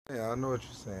Yeah, I know what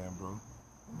you're saying, bro.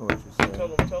 I know what you're saying.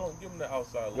 Tell him, give him the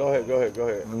outside. Go ahead.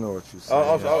 I know what you're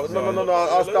saying. No,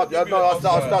 I'll stop you. I'll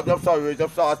stop you. I'm sorry, Rich. I'm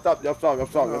sorry.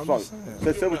 I'm sorry.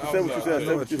 Say what you said.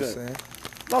 Say what you said.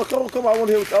 No, come on. I want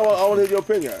to hear your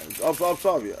opinion. I'm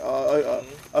sorry.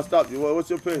 I'll stop you. What's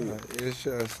your opinion? It's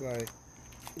just like,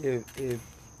 if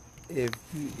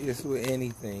it's with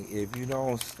anything, if you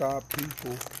don't stop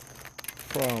people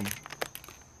from,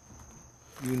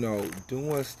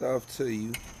 doing stuff to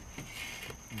you,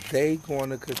 they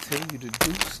gonna continue to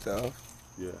do stuff.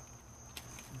 Yeah.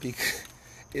 Because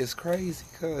it's crazy,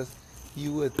 because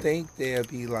you would think they'd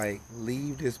be like,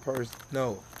 leave this person.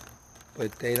 No,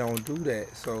 but they don't do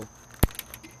that. So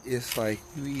it's like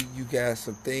you got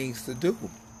some things to do.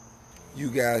 You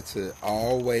got to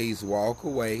always walk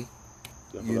away.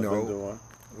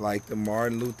 Like the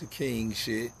Martin Luther King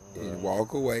shit, and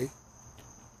walk away.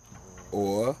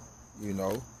 Or,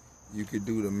 you could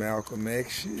do the Malcolm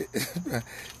X shit.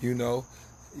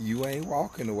 You ain't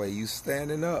walking away. You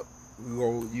standing up.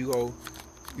 You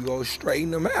go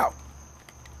straighten them out.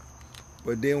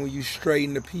 But then when you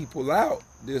straighten the people out,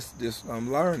 this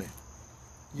I'm learning.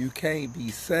 You can't be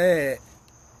sad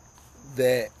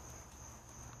that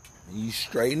you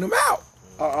straighten them out.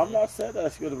 I'm not sad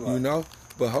that's good enough.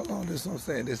 But hold on, this is what I'm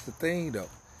saying. This is the thing, though.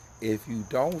 If you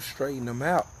don't straighten them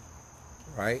out,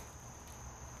 right,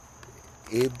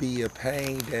 it be a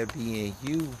pain that be in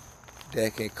you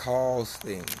that can cause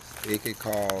things. It could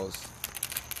cause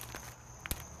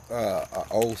an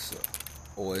ulcer,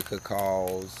 or it could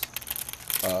cause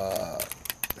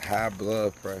high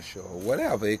blood pressure, or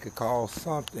whatever. It could cause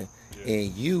something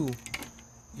in you,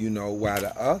 while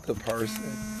the other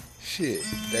person, shit,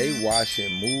 they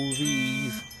watching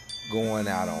movies, going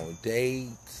out on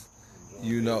dates, they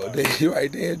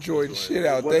enjoy the shit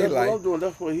out. They that's like. What I'm doing.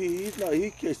 That's what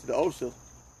he catches the ulcer.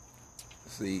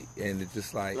 See, and it's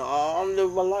just like, no, I'm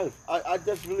living my life. I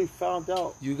just really found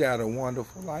out. You got a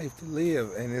wonderful life to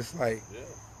live, and it's like,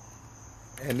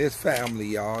 and this family,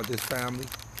 y'all, we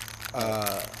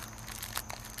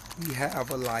have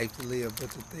a life to live,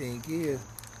 but the thing is,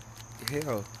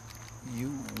 hell,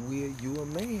 you a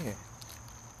man,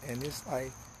 and it's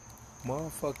like,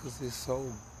 motherfuckers is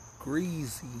so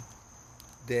greasy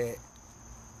that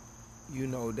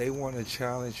they want to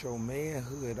challenge your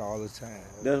manhood all the time.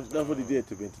 That's what he did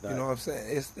to me tonight. You know what I'm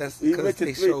saying? That's because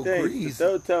they so greasy. The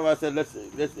third time I said, let's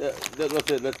the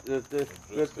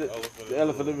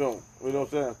elephant in the room. You know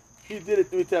what I'm saying? He did it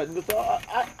 3 times. So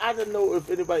I didn't know if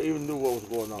anybody even knew what was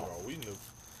going on. Bro, we knew.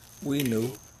 We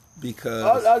knew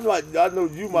because I know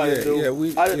you might have knew. Yeah,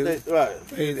 I didn't think, right.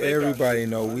 Everybody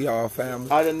know. We all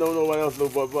family. I didn't know nobody else knew,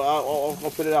 but I'm gonna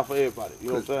put it out for everybody. You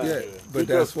know what I'm saying? Yeah, but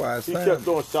that's why it's family. He kept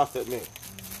throwing shots at me.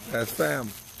 That's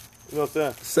family. You know what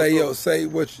I'm saying? Say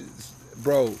what you,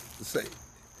 bro. Say,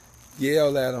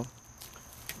 yell at him.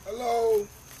 Hello,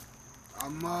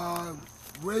 I'm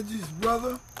Reggie's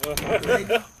brother.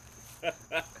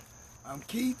 I'm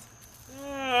Keith.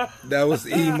 That was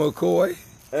E. McCoy.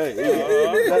 Hey,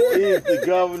 that is the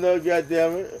governor,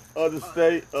 goddammit, of the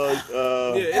state of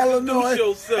Illinois.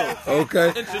 Yourself. Okay,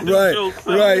 Introduce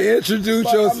right.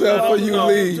 Introduce yourself before you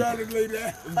leave.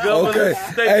 Okay,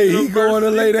 hey, he going to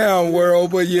lay down,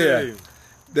 world, but yeah,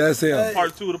 that's him.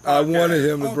 Part 2 of the podcast. I wanted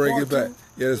him to bring it back.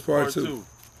 Yeah, it's part 2.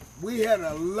 We had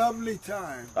a lovely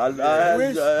time. I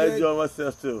enjoyed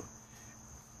myself too.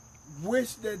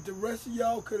 Wish that the rest of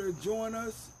y'all could have joined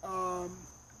us.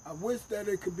 I wish that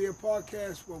it could be a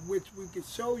podcast for which we could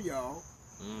show y'all,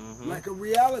 like a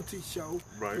reality show,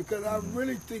 because I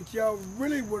really think y'all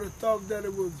really would have thought that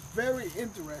it was very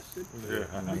interesting,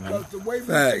 because the way we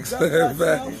conduct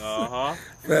ourselves,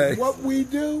 and what we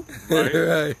do,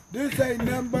 this ain't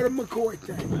nothing but a McCoy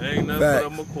thing. Ain't nothing but a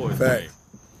McCoy thing.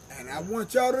 And I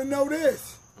want y'all to know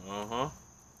this.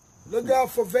 Look out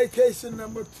for vacation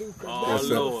number 2, because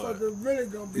that motherfucker really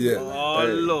gonna be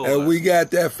Lord. And we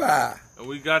got that fire. And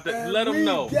we got that. Let them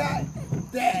know. We got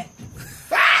that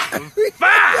fire.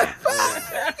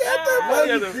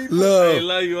 Love. Hey,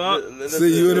 love you, huh?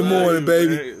 See you in the morning,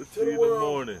 baby. See you in the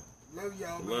morning. Love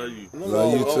y'all. Love you.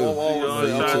 Love you too. See you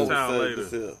on Chi-Town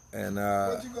later. And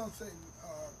what you gonna say?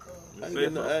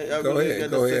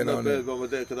 Go ahead on that.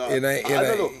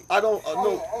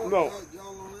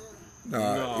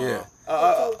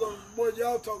 What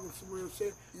y'all talking some real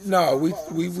shit? No,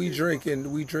 we drinking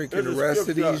the rest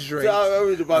of these drinks.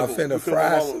 I'm finna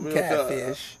fry some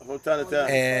catfish. From time to time.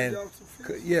 And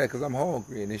yeah, because I'm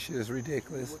hungry and this shit is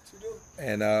ridiculous.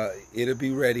 And it'll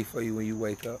be ready for you when you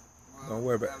wake up. Don't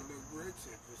worry about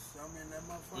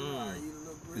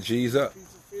it. G's up.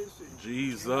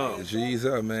 G's up. G's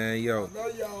up, man. Yo. I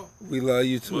love y'all. We love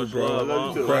you too, Much bro. love,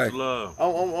 love you too. Much love.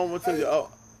 I'm going to tell you.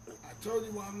 I told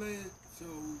you where I'm laying, so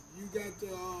you got the,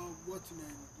 what's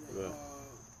the name?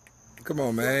 Come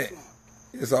on, man.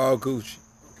 It's all Gucci.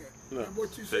 Okay. No. And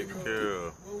what you say? Taken care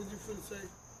of. What was you finna say?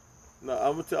 No,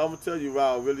 I'm gonna tell you,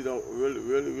 Ryan.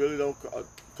 Really don't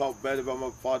talk bad about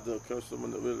my father. Curse him.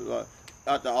 Really, like,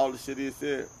 after all the shit he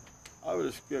said, I read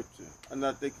the scripture, and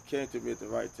I think it came to me at the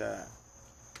right time.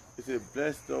 It said,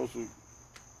 "Bless those who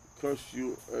curse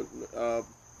you,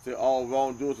 say all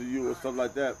wrongdoers to you," or something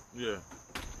like that. Yeah.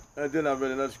 And then I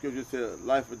read another scripture that said,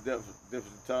 "Life and death,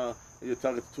 different time, and you're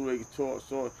talking to two-edged sword."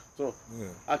 So Yeah.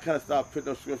 I kind of started putting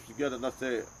those scriptures together, and I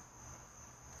said,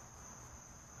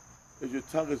 if your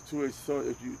tongue is two-edged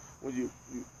sword,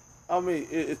 I mean,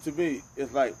 to me,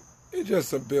 it's like It's just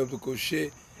some biblical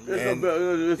shit.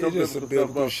 it's just some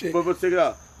biblical shit. But check it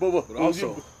out. But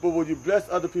also, when you bless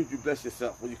other people, you bless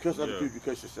yourself. When you curse other Yeah. people, you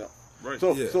curse yourself. Right.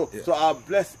 So I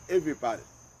bless everybody.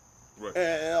 Right.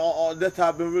 And that's how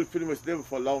I've been really pretty much living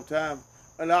for a long time.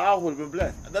 And I always been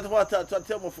blessed. That's why I try to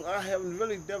tell my friends, I haven't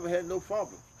really never had no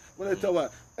problems. When they talk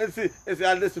about, and see,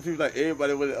 I listen to people like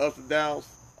everybody with the ups and downs.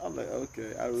 I'm like,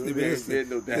 okay, I really ain't had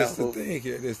no downs. That's the thing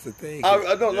here. That's the thing.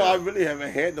 I don't know. I really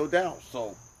haven't had no downs.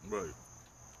 So, Right.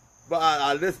 but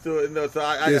I listen to it. You know, so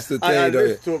I This the I thing, though.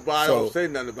 listen to it, but I So, don't say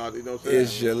nothing about it. You know what I'm saying?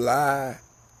 It's July.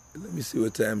 Let me see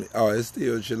what time. It's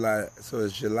still July. So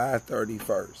it's July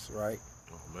 31st, right?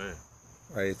 Oh man.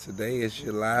 Right. Today is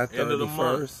July End of the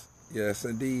month. 31st. Yes,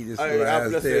 indeed. It's the I last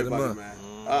bless day of the everybody, month.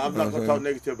 man. I'm not gonna talk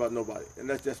negative about nobody, and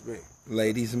that's just me.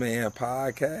 Ladies Man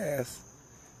Podcast.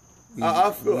 We I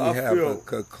have feel- a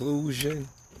conclusion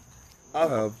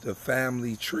of the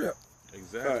family trip.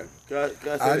 Exactly.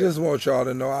 I just want y'all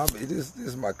to know, this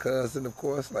is my cousin, of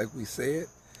course, like we said.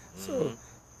 So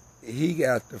he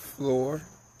got the floor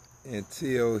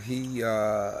until he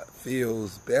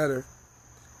feels better,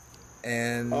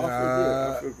 and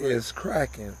I feel great. it's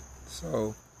cracking.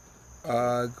 So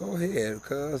go ahead,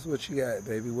 cuz. What you got,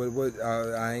 baby? What?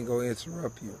 I ain't gonna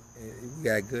interrupt you. We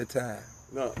got good time.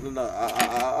 No.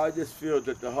 I just feel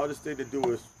that the hardest thing to do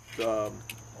is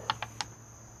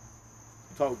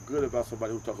talk good about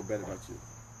somebody who's talking bad about you.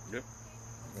 Yep.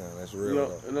 No, that's real.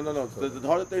 No. The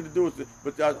hardest thing to do is,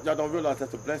 but y'all don't realize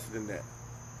that's a blessing in that.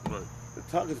 Right. The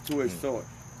tongue is a two-edged sword.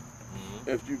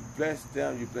 If you bless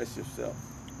them, you bless yourself.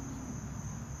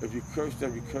 If you curse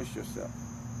them, you curse yourself.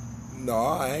 No,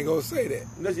 I ain't gonna say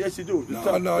that. Yes, you do.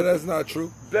 No, that's not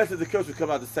true. Blessings and curses come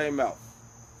out the same mouth.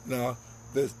 No,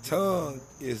 the tongue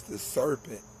is the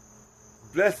serpent.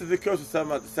 Blessings and curses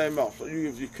come out the same mouth. So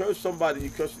if you curse somebody, you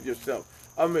curse yourself.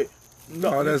 I mean,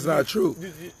 no, that's not true.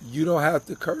 You don't have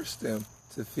to curse them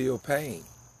to feel pain.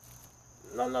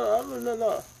 No.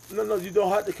 You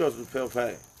don't have to curse to feel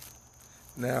pain.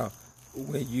 Now,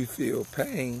 when you feel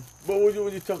pain, but when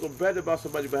you talking bad about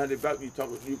somebody behind their back, you try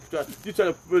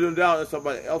to put them down on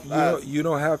somebody else. You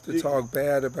don't have to talk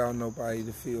bad about nobody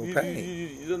to feel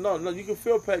pain. No, you can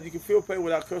feel pain. You can feel pain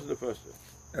without cursing the person.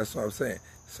 That's what I'm saying.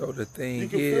 So the thing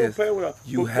you is,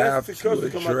 you have to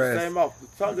address. Come out the same mouth. The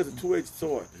tongue is a two-edged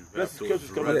sword. Blessings and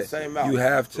curses come out the same mouth. You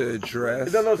have to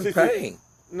address the pain.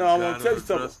 No, I'm gonna tell you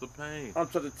something. The pain. I'm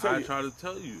trying to tell you. I try to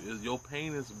tell you, is your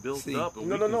pain is built up, and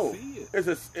no. can see it.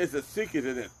 It's a secret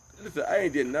in it. Listen, I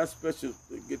ain't did nothing special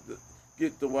to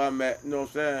get the where I'm at. You know what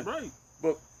I'm saying? Right.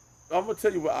 But I'm gonna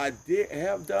tell you what I did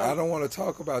have done. I don't want to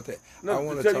talk about that. No, I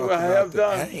want to tell talk you what I about have the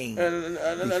done. pain. I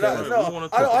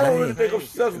don't really think I'm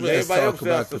successful. Let's Everybody talk else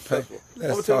about is the pain. successful.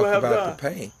 Let's talk about the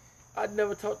pain. I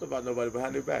never talked about nobody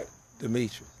behind their back.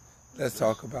 Demetrius, let's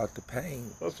talk about the pain.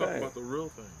 Let's talk about the real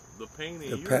thing. The pain in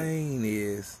you. The pain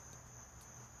is,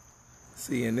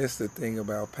 see, and this is the thing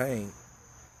about pain.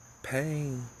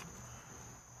 Pain,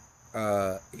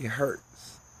 it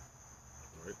hurts.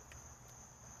 Right.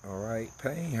 All right,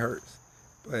 pain hurts.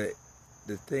 But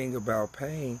the thing about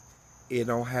pain, it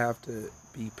don't have to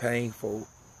be painful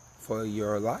for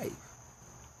your life.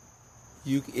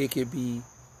 It could be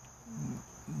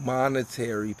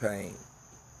monetary pain.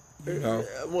 You know,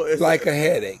 like a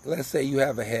headache. Let's say you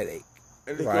have a headache.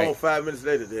 And it's gone 5 minutes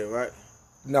later then, right?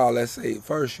 No, let's say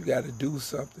first you got to do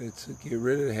something to get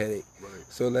rid of the headache. Right.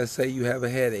 So let's say you have a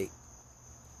headache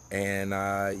and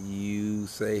you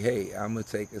say, hey, I'm going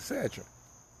to take Excedrin,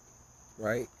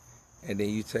 right? And then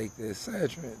you take the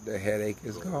Excedrin, the headache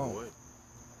is gone,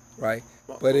 right?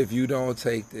 But if you don't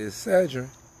take the Excedrin,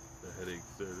 the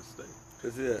headache's there to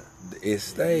stay. It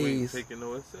stays. You ain't taking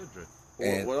no Excedrin.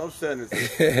 And what I'm saying is,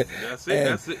 that's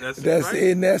it,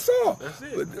 and that's all. That's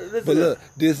it. But look,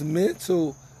 this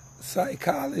mental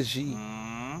psychology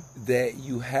that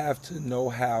you have to know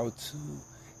how to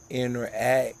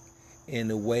interact in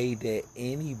the way that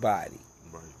anybody,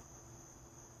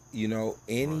 you know,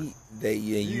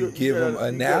 you give them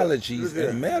analogies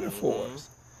and metaphors.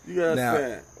 You gotta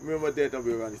understand. Remember, my dad don't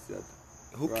be around each other.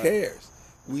 Who cares?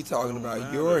 We talking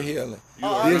about your healing.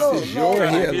 This is your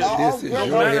healing. This is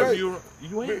your healing.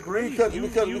 You ain't great.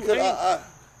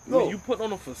 No, you put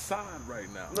on a facade right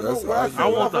now. I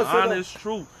want the honest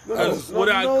truth. Because what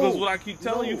I keep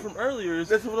telling you from earlier is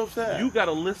that's what I'm saying. You got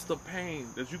a list of pain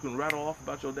that you can rattle off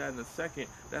about your dad in a second.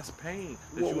 That's pain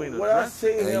that you ain't what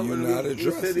addressing. I seen him and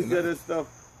he said he did this stuff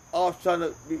off trying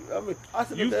to be, I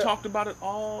said you've talked about it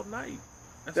all night.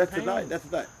 That's pain. Tonight. That's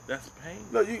tonight. That's pain.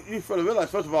 No, you further realize,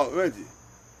 first of all, Reggie,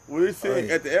 when he said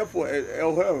at the airport at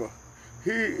El Hera,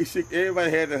 he shook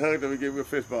everybody had to hug him and give me a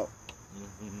fist bump.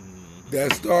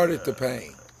 That started the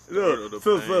pain.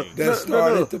 That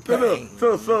started the pain.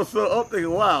 So I'm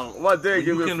thinking, wow, my dad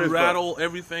gave me a fist bump. You can rattle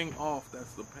everything off.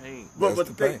 That's the pain. That's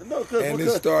the pain. And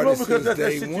it started since that's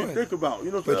day that shit one. You think about,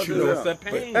 you know, but you know, that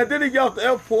pain. And then he got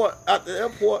out the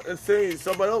airport and saying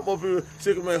somebody else must be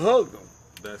sick him and hugged him.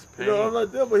 That's pain. You know, I'm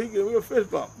like that, but he gave me a fist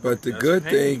bump. But the good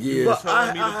thing is,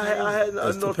 I had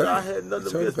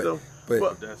nothing against him.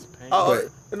 But that's pain. I'm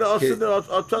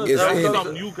trying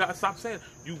to. You got stop saying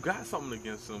you got something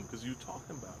against him because you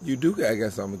talking about it. You do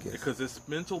got something against him because it's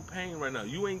mental pain right now.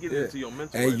 You ain't getting into your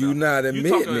mental. And right you now. not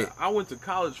admitting it. I went to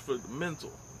college for the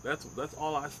mental. That's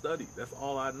all I studied. That's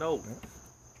all I know.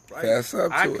 Right? That's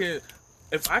up to it.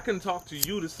 If I can talk to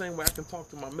you the same way I can talk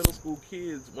to my middle school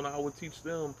kids when I would teach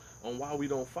them on why we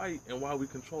don't fight and why we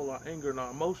control our anger and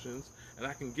our emotions, and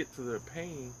I can get to their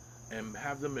pain and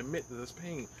have them admit that there's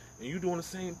pain. And you doing the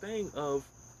same thing of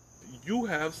you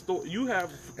have from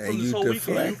this whole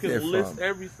weekend you can list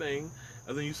everything,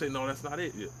 and then you say no, that's not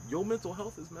it. Your mental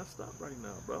health is messed up right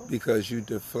now, bro. Because you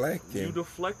deflecting. You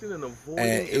deflecting and avoiding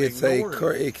and it's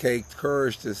ignoring. It takes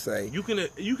courage to say you can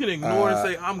ignore and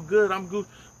say I'm good.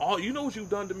 All you know what you've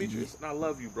done, Demetrius, and I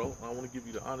love you, bro. I want to give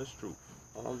you the honest truth.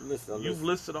 You've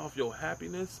listed off your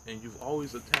happiness, and you've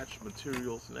always attached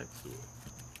materials next to it.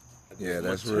 Yeah,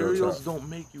 that's real. Materials don't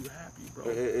make you happy, bro.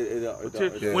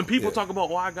 When people talk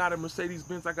about, I got a Mercedes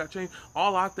Benz, I got change,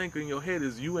 all I think in your head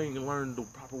is you ain't learned the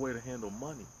proper way to handle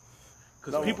money.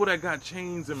 Because people that got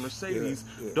chains and Mercedes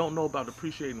don't know about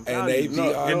appreciating value.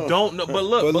 And don't know. But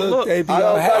look, I'm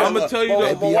going to tell you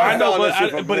I know,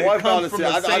 but it comes from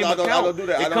the same account.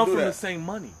 It comes from the same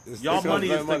money. Y'all money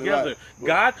is together.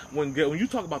 God, when you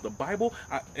talk about the Bible,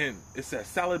 and it says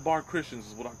salad bar Christians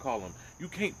is what I call them. You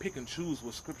can't pick and choose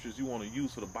what scriptures you want to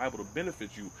use for the Bible to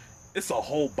benefit you. It's a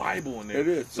whole Bible in there. It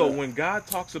is. So when God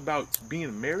talks about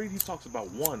being married, he talks about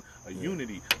a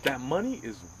unity. That money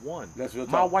is one.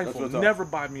 My wife will never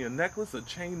buy me a necklace, a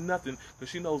chain, nothing, because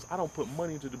she knows I don't put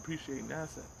money into depreciating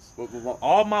assets.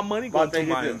 All my money goes to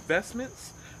my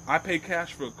investments. I pay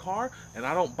cash for a car, and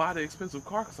I don't buy the expensive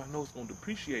car because I know it's going to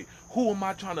depreciate. Who am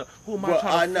I trying to?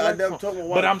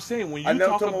 But I'm saying when you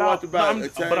talk about, I'm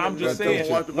just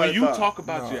saying when you talk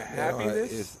about your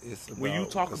happiness, when you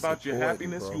talk about your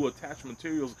happiness, you attach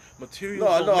materials.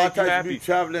 Materials don't make you happy. Be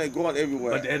traveling and going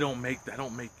everywhere, but that don't make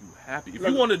you happy. If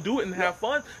you want to do it and have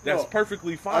fun, that's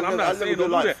perfectly fine. I'm not saying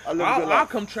don't do that. I'll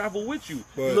come travel with you.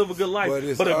 You live a good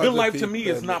life, but a good life to me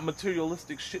is not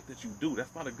materialistic shit that you do.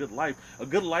 That's not a good life. A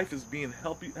good life is being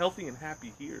healthy and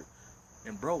happy here.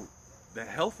 And bro, that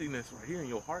healthiness right here in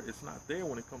your heart is not there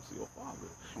when it comes to your father.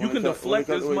 You can deflect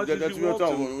as much as you want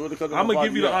to. I'm gonna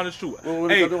give you the honest truth.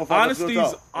 Hey,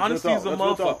 honesty's a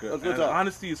motherfucker. And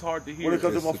honesty is hard to hear. When it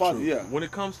comes to my father, when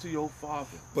it comes to your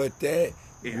father, but that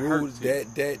is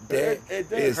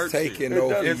taking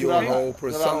over your whole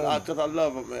persona. Because I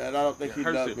love him, man. I don't think he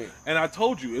loves me. And I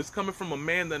told you, it's coming from a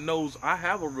man that knows I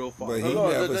have a real father. But he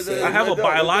never said I have a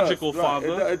biological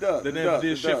father that never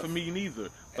did shit for me neither.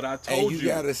 But I told you,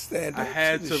 gotta stand up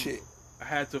to the shit. I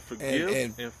had to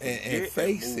forgive and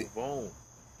face it. On.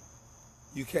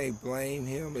 You can't blame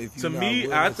him if you. To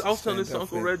me, I was telling this to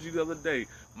Uncle Reggie the other day.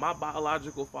 My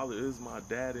biological father is my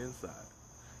dad inside.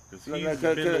 Because he's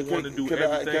been the one to do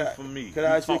everything for me. Can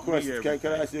I ask you a question?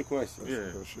 Can I ask you a question?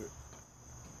 Yeah.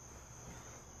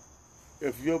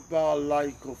 If your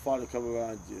biological father come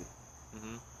around you,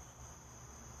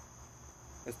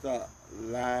 and start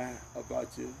lying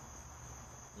about you,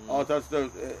 all that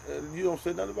stuff, you don't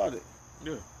say nothing about it.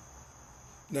 Yeah.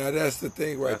 Now that's the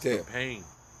thing that's there. The pain.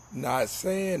 Not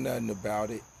saying nothing about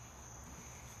it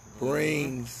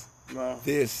brings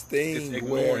this thing it's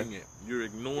ignoring it. You're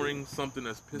ignoring something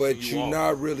that's pissing you off. But you're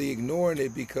not really ignoring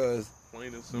it because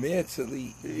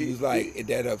mentally you like,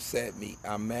 that upset me.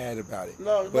 I'm mad about it.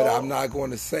 But I'm not going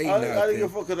to say nothing. I didn't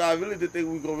give a fuck because I really didn't think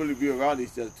we were going to really be around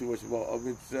each other too much. You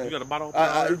got a bottle of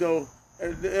water?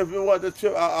 And if it was the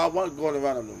trip, I wasn't going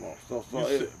around them no more. So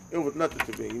it was nothing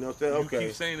to me. You know what I'm saying? Okay. You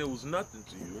keep saying it was nothing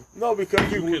to you. No,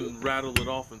 because you can rattle it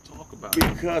off and talk about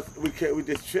it. Because we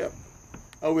just tripped.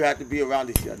 And we had to be around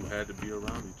each other. We had to be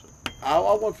around each other. I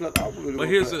want to. Really but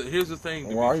here's the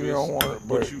thing. Why you don't want it?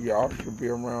 But y'all should be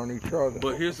around each other.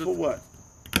 But here's the for what?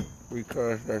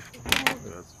 Because that's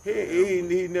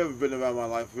he never been around my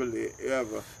life really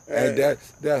ever. And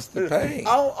that's the pain.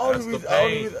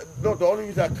 The only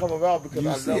reason I come around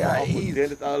because I love my Uncle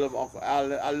Dennis. I love Uncle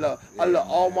Allen. I love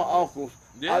all my uncles.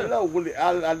 Yeah. I love Willie.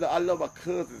 I love my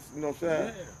cousins. You know what I'm saying?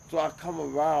 Yeah. So I come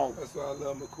around. That's why I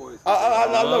love McCoy.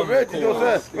 I love Reggie. You know what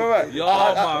I'm saying? Right.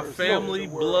 Y'all my family,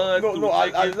 blood. No,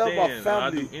 I love my family.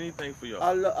 I'll do anything for y'all.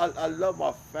 I love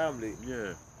my family.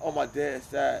 Yeah. On my dad's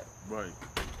side. Right.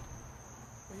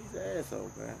 He's an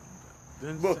asshole,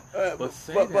 man. But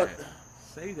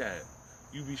say that.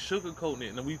 You be sugarcoating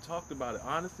it, and we talked about it.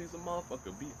 Honesty's a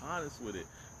motherfucker. Be honest with it.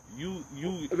 You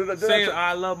saying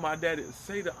I love my daddy.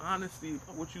 Say the honesty,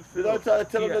 what you feel. Did I try to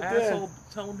tell him that? Asshole.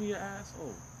 Tell him he an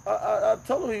asshole. I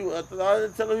told him I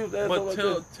didn't tell him he was an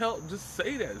asshole. But just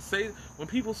say that. Say when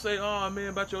people say, "Oh man,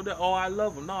 about your dad," oh I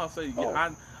love him. No, I say,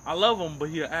 yeah, I love him, but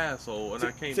he an asshole, and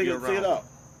I can't be around. Say it out.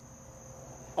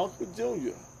 Uncle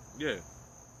Junior. Yeah.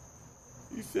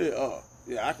 You said,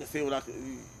 yeah, I can say what I can.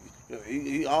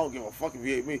 I don't give a fuck if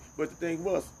he hate me. But the thing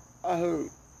was, I heard.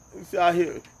 You see, I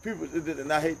hear people,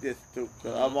 and I hate this too,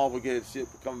 because I'm always getting shit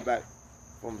coming back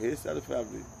from his side of the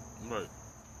family. Right.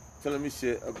 Telling me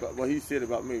shit about what he said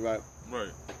about me, right?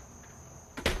 Right.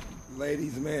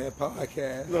 Ladies Man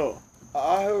podcast. No,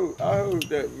 I heard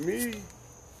that me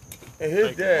and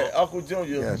his dad, Uncle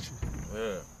Junior.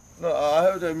 Yeah. No, I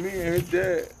heard that me and his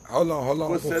dad. Hold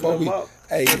on. Before we,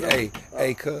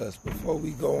 hey, cuz, before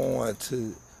we go on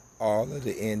to all of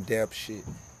the in-depth shit,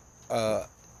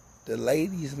 the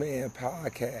Ladies Man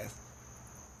podcast,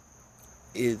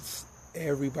 it's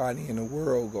everybody in the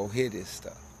world go hear this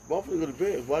stuff. Motherfucker go to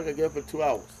bed. Why I can get up for 2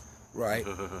 hours? Right.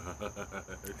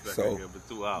 So for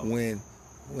 2 hours.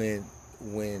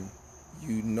 when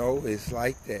you know it's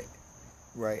like that,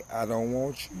 right? I don't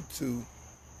want you to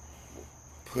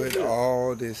put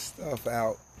all this stuff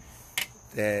out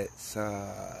that's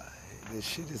this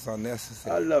shit is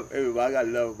unnecessary. I love everybody. I got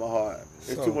love in my heart.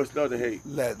 There's too much love to hate.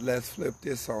 Let's flip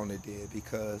this on it then,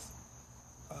 because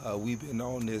we've been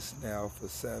on this now for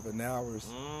 7 hours,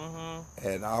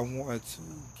 and I want to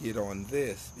get on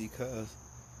this because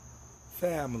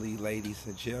family, ladies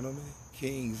and gentlemen,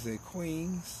 kings and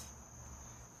queens,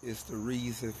 is the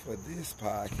reason for this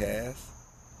podcast.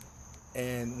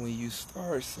 And when you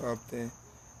start something,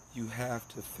 you have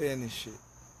to finish it,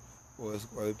 or it's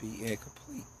going to be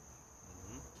incomplete.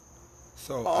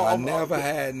 So I never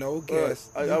had no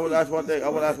guests. I want to ask one thing.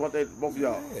 Both of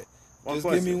y'all. Just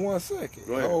give me 1 second.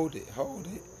 Hold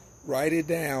it. Write it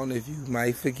down if you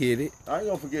might forget it. I ain't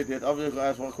gonna forget that. I'm just gonna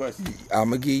ask one question. I'm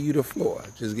gonna give you the floor.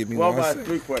 Just give me 1 second.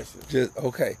 3 questions. Just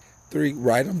okay. 3.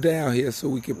 Write them down here so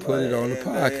we can put it on the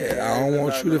podcast. I don't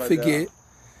want you to forget.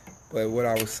 But what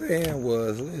I was saying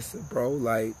was, listen, bro.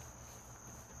 Like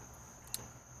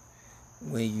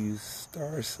when you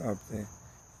start something,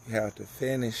 you have to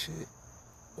finish it,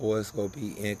 or it's gonna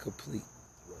be incomplete.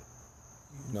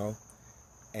 You know?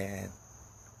 And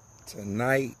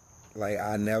tonight, like,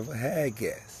 I never had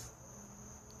guests.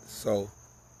 So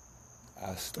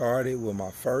I started with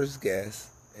my first guest,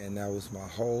 and that was my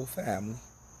whole family,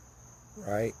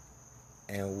 right?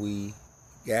 And we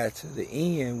got to the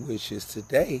end, which is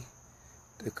today,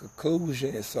 the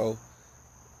conclusion. And so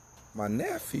my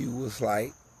nephew was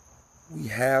like, we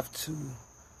have to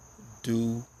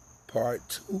do part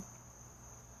 2,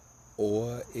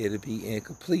 or it'll be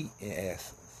incomplete in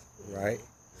essence, right?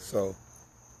 So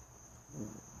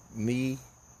me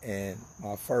and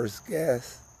my first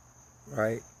guest,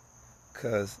 right?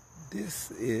 Because this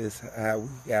is how we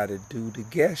got to do the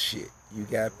guest shit. You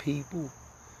got people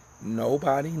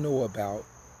nobody know about,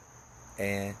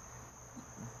 and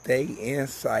they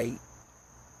insight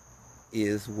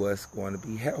is what's going to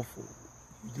be helpful.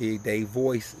 You dig? They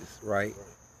voices, right?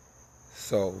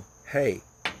 So, hey,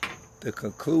 the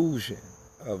conclusion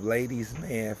of Ladies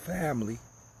Man Family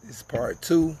is part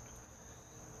 2.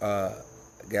 I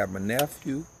got my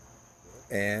nephew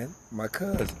and my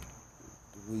cousin.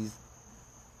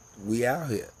 We out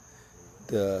here.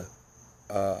 The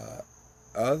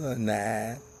other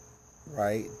 9,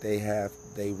 right?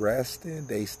 They resting.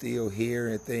 They still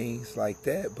hearing things like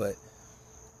that, but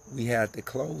we had to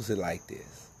close it like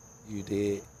this. You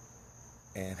did.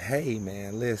 And hey,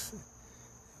 man, listen.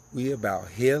 We about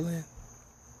healing.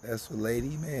 That's what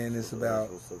Lady Man is about.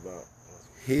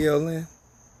 Healing.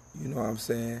 You know what I'm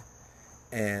saying?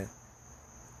 And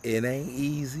it ain't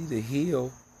easy to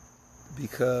heal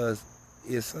because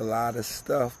it's a lot of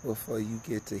stuff before you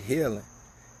get to healing.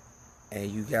 And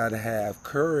you got to have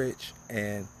courage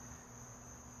and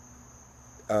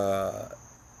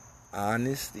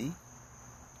honesty.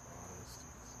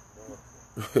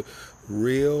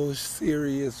 Real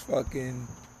serious fucking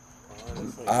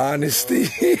honesty.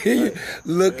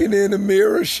 Looking in the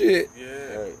mirror shit.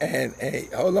 Yeah. And hey,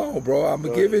 hold on, bro. I'm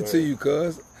going to give it to you,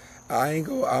 cuz. I'm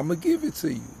going to give it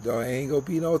to you. Though it ain't going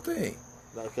to be no thing.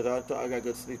 Nah, because I got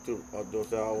good sleep too.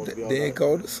 Then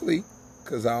go to sleep,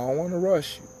 because I don't want to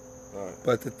rush you. Right.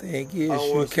 But the thing is,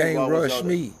 you can't rush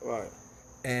me. Right.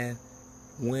 And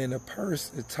when a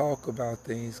person talk about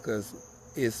things, because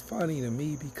it's funny to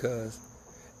me, because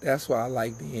that's why I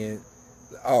like being,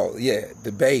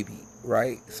 the baby,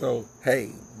 right? So,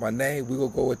 hey, my name, we gonna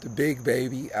go with the big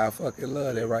baby. I fucking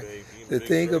love that, right? The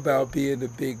thing about being the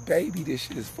big baby, this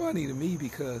shit is funny to me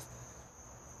because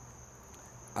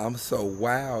I'm so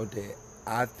wild that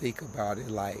I think about it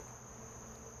like,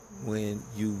 when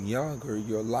you younger,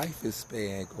 your life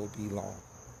span gonna be long,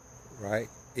 right?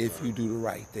 If you do the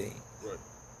right thing. Right.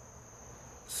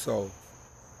 So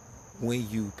when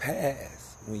you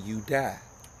pass, when you die,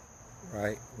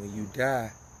 right? When you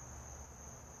die,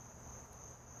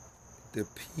 the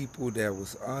people that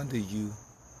was under you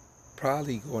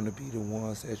probably gonna be the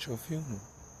ones at your funeral.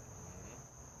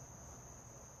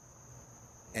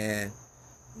 And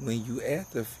when you at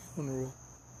the funeral,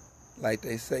 like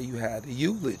they say, you had a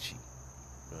eulogy.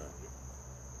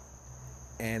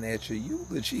 And at your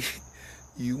eulogy,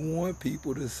 you want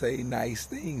people to say nice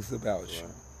things about you.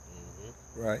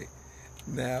 Right?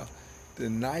 Now, the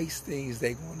nice things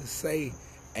they going to say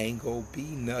ain't going to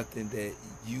be nothing that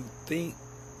you think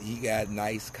he got a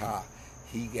nice car,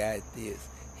 he got this,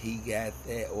 he got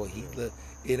that, or he look.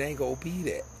 It ain't going to be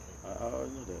that. I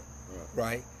know that.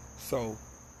 Right? So,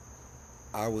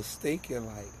 I was thinking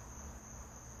like,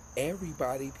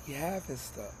 everybody be having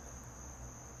stuff.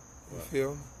 You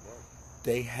feel me?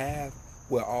 They have,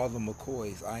 all the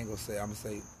McCoys, I'm going to say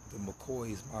the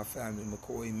McCoys, my family,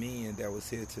 McCoy men that was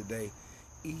here today,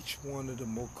 each one of the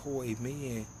McCoy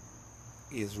men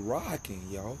is rocking,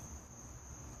 yo.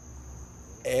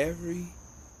 Every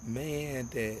man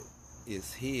that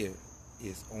is here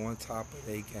is on top of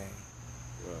their game.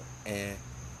 Right. And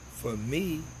for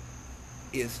me,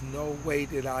 it's no way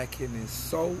that I can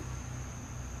insult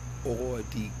or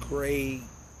degrade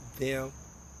them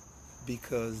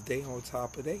because they on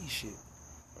top of their shit.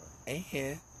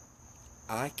 And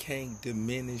I can't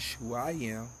diminish who I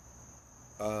am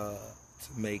to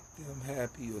make them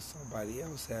happy or somebody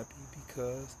else happy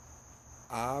because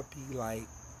I'll be like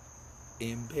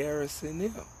embarrassing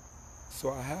them.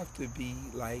 So I have to be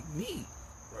like me.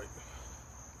 Right.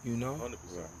 You know?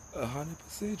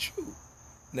 100% true.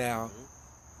 Now,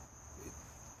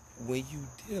 when you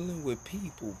dealing with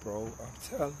people, bro,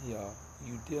 I'm telling y'all,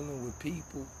 you dealing with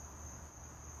people,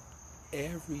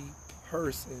 every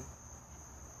person,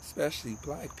 especially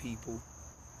black people,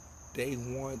 they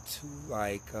want to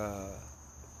like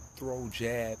throw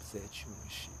jabs at you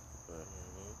and shit.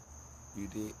 You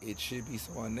did. It should be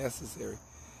so unnecessary.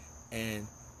 And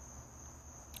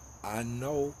I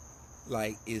know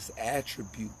like it's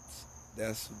attributes.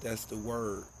 That's the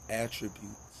word,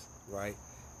 attributes, right?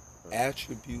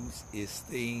 Attributes is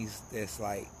things that's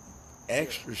like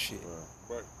extra shit.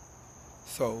 Right.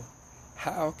 So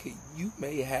how can you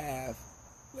may have,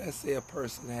 let's say a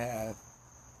person have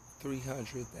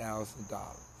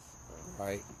 $300,000,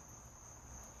 right?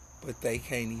 But they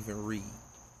can't even read.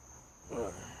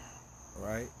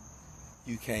 Right?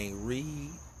 You can't read,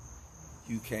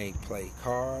 you can't play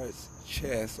cards,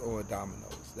 chess, or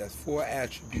dominoes. That's 4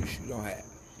 attributes you don't have.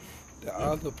 The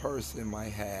other person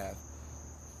might have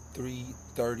 $30,000,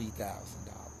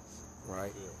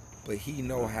 right? Yeah. But he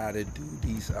know how to do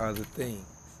these other things.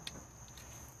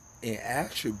 In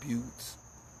attributes,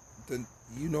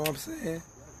 you know what I'm saying?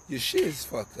 Your shit is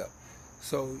fucked up.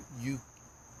 So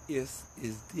it's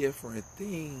different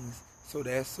things. So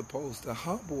that's supposed to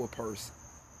humble a person.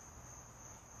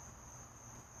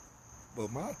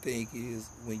 But my thing is,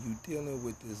 when you dealing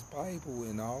with this Bible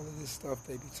and all of this stuff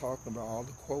they be talking about, all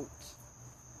the quotes,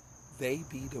 they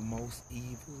be the most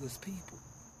evilest people.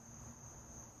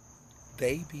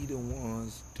 They be the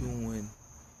ones doing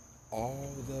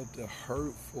all of the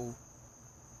hurtful,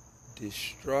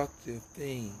 destructive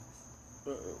things.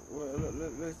 Let's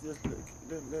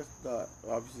start.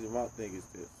 Obviously, my thing is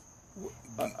this.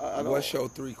 What's your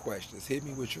 3 questions? Hit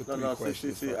me with your 3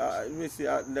 questions. I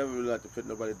never really like to put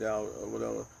nobody down or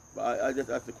whatever. But I just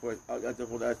ask the question. I just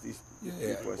want to ask these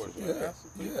 3 questions.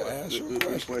 Ask your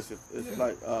questions. It's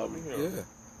like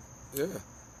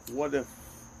what if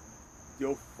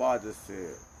your father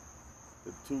said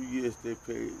the 2 years they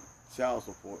paid child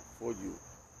support for you,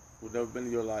 who've never been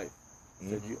in your life,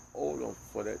 that you owe them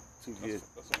for that 2 years?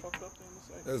 That's a fucked up thing to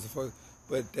say. That's a fuck.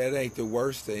 But that ain't the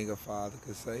worst thing a father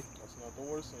could say. That's not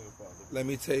the worst thing a father could say. Let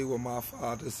me tell you what my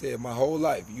father said my whole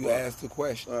life. You asked the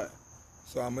question. Right.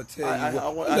 So I'm going to tell you.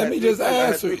 Let me just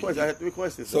answer it. I had 3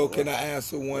 questions. So can I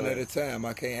answer one at a time?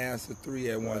 I can't answer 3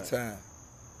 at one time.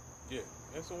 Yeah,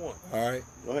 answer one. All right?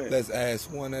 Go ahead. Let's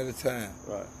ask one at a time.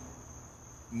 Right.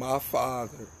 My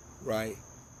father, right,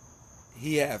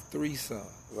 he have 3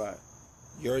 sons. Right.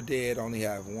 Your dad only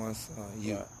have 1 son,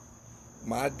 you. Right.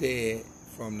 My dad,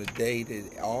 from the day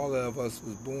that all of us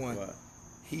was born, Right.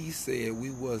 he said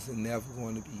we wasn't never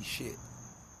going to be shit.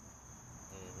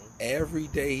 Every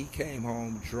day he came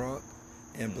home drunk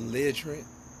and belligerent.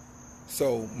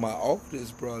 So my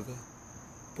oldest brother,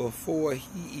 before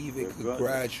he even could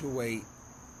graduate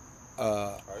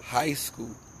high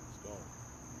school,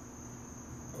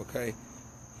 okay,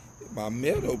 my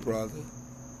middle brother,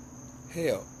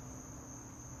 hell,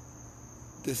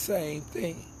 the same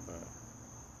thing.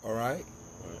 All right?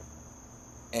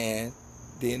 And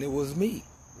then it was me.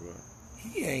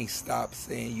 He ain't stopped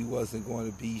saying you wasn't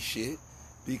going to be shit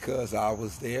because I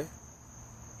was there.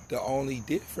 The only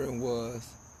difference was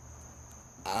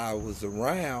I was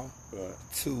around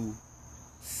to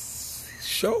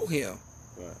show him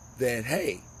that,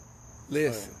 hey,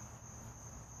 listen,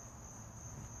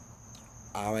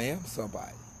 I am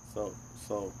somebody.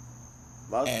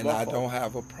 I don't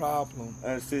have a problem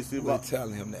with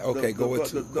telling him that. Okay, go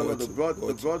with two.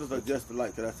 The brothers are just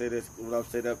alike. Can I say this? When I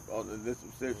say that on this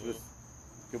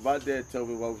because my dad told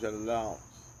me when I was at the lounge.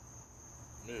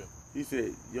 Yeah. He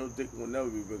said, your dick will never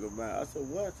be bigger than mine. I said,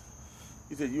 what?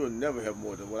 He said, you'll never have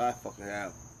more than what I fucking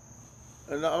have.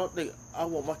 And I don't think I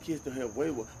want my kids to have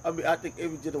way more. I mean, I think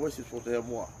every generation is supposed to have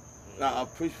more. Now, I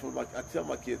preach for I tell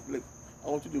my kids, look, I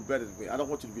want you to do better than me. I don't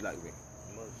want you to be like me.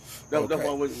 That's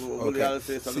why when Willie Allen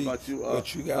said something about you,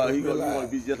 he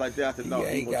want to be just like that. I said, no,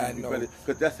 he wants you to be better.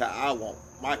 Because that's how I want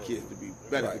my kids to be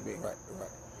better than me. Right.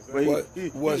 But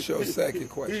what's your second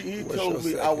question? He told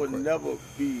me I would never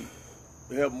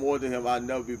have more than him. I'd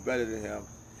never be better than him.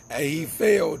 And he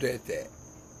failed at that.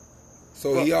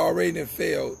 So he already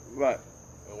failed. Right.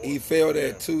 He failed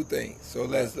at 2 things. So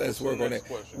let's work on that.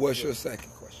 What's your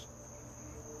second question?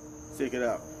 Check it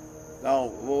out. Now,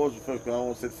 what was the first question? I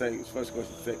want to say the same. First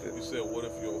question, second. You said, what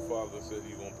if your father said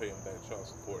he's going to pay him back child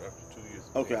support after 2 years?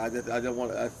 Okay, I just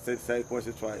want to say the same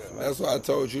question twice. Yeah. That's why I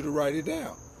told you to write it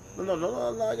down. No.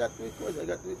 I got 3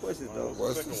 questions. Though.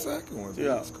 What's the second one?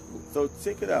 Yeah. Cool. So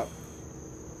check it out.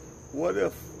 What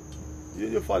if you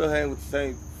and your father hang with the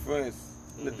same friends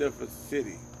in a different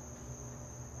city,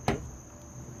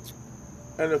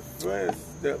 and the friends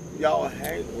that y'all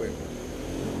hang with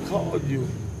called you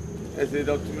and they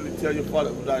don't really tell your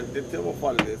father, they tell my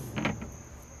father this.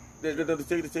 They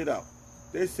take it out.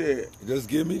 They said, just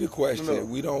give me the question. No.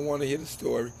 We don't want to hear the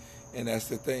story, and that's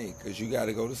the thing, because you got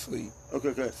to go to sleep.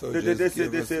 Okay. So they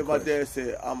said my dad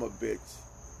said I'm a bitch,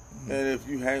 and if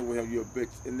you hang with him, you're a bitch.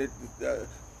 And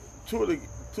two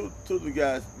of the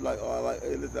guys like,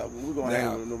 hey, listen, we're gonna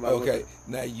hang with him no matter. Okay,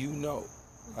 now you know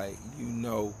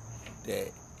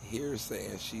that hearsay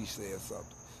and she said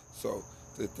something. So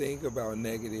the thing about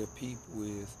negative people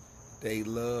is they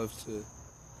love to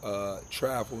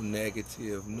travel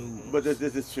negative news. But this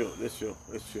is true. It's true.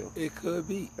 It could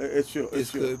be. It's true. It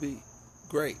could be.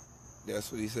 Great.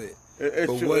 That's what he said.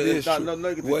 It's true. What is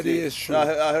true? What is true?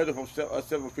 I heard it from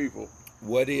several people.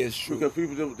 What is true? Because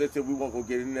people, they said we won't go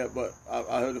get in there, but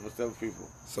I heard it from several people.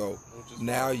 So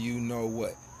now you know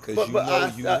what? Because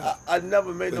I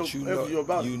never made no interview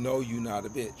about it. You know you're not a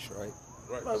bitch, right?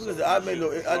 Right. Well, listen, I made no.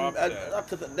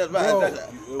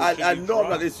 I know I'm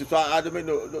not an issue, so I didn't make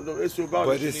no issue about it.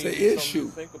 But it's an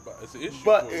issue. It's an issue.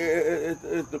 But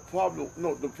it's the problem.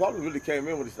 No, the problem really came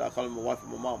in when he started calling my wife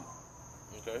and my mama.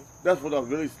 Okay. That's when I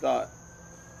really started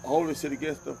holding shit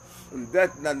against them. And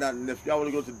that's not if y'all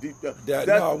want to go to deep.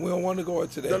 No, we don't want to go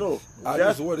into that. No. I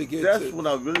just want to get. That's when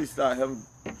I really started having.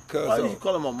 Why you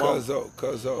calling my mom?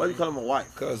 Why you calling my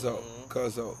wife?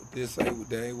 Cuzzo. This ain't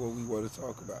what we want to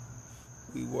talk about.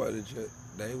 That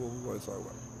ain't what we want to talk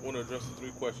about. I want to address the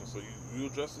 3 questions. So you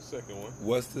address the second one.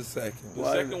 What's the second?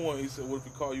 The second one, he said, what if he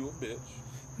call you a bitch?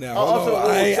 Now, hold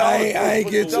on. I ain't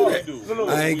get to that.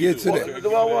 I ain't get to that.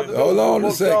 Hold on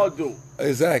a second.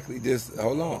 Exactly. Just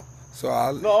hold on. So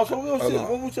I'll. No, so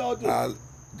what would y'all do?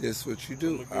 This what you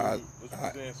do. Let's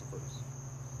get the answer first.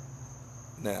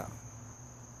 Now,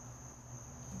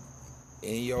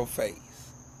 in your face,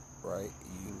 right?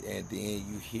 And then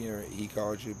you hear he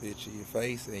called you a bitch in your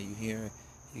face, and you hearing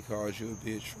He calls you a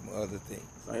bitch from other things.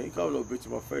 I ain't calling no bitch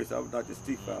in my face. I would knock his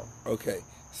teeth out. Okay,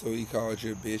 so he calls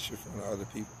you a bitch in front of other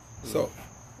people. So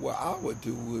what I would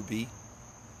do would be,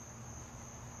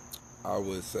 I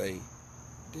would say,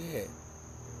 Dad,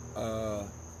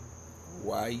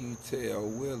 why you tell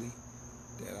Willie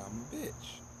that I'm a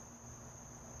bitch?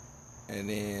 And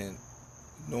then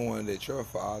knowing that your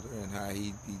father and how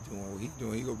he be doing what he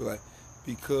doing, he gonna be like,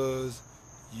 because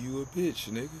you a bitch,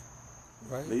 nigga.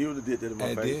 Right? Now you would have did that in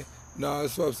my face. No,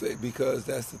 that's what I'm saying, because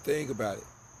that's the thing about it.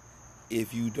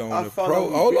 If you don't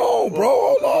hold on,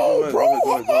 bro.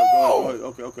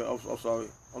 Okay, I'm sorry.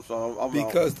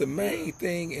 Because the main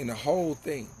thing in the whole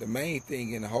thing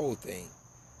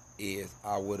is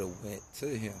I would have went to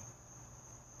him.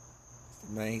 It's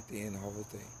the main thing in the whole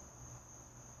thing.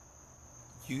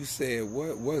 You said,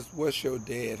 what's your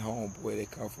dad homeboy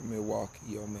that come from Milwaukee,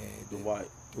 your man? Dwight.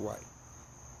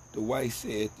 Dwight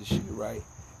said the shit, right?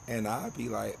 And I'd be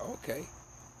like, okay,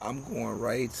 I'm going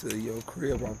right to your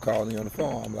crib. I'm calling you on the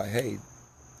phone. I'm like, hey,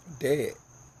 Dad,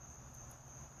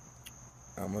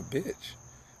 I'm a bitch.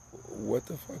 What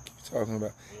the fuck you talking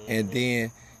about? And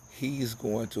then he's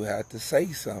going to have to say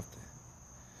something.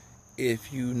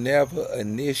 If you never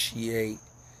initiate,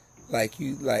 like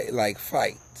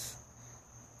fights,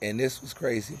 and this was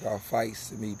crazy about fights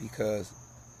to me, because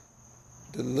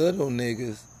the little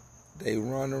niggas, they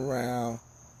run around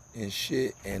and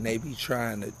shit, and they be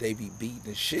beating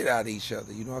the shit out of each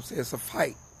other. You know what I'm saying? It's a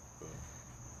fight.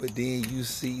 But then you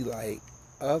see like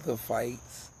other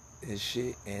fights and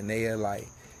shit, and they'll like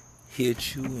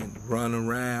hit you and run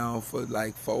around for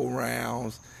like 4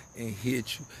 rounds and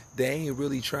hit you. They ain't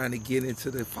really trying to get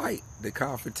into the fight, the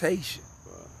confrontation.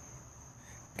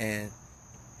 And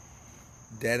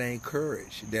that ain't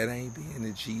courage. That ain't being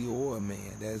a G or a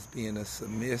man. That's being a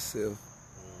submissive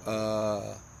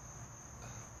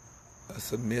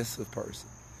person.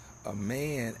 A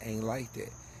man ain't like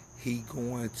that. He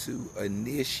going to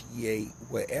initiate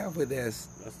whatever that's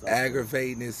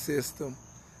aggravating his system.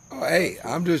 Oh, hey,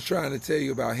 I'm just trying to tell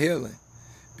you about healing,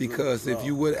 because if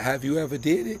you would, have you ever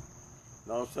did it?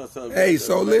 No, hey,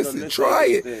 so listen, try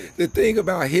it. The thing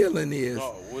about healing is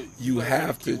you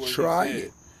have to try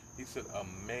it. He said a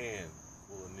man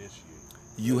will initiate.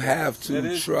 You have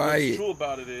to try it. What's true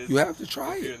about it is you have to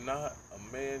try it. If you're not a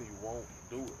man, you won't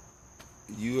do it.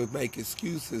 You would make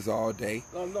excuses all day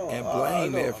and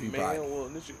blame everybody. A man will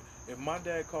initiate. If my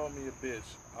dad called me a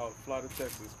bitch, I'll fly to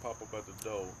Texas, pop up at the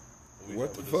door.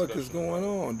 What the fuck is going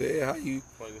on, Dad? How you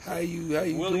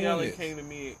Willie doing Allen this? came to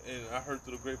me, and I heard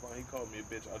through the grapevine he called me a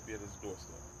bitch. I'd be at his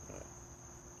doorstep.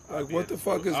 Like, what the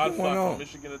fuck is going on? From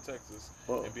Michigan to Texas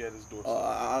and be at his doorstep.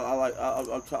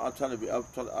 I'm trying to be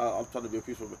a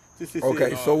peaceful man.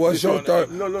 Okay, so what's your third?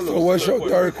 So what's your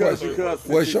third question?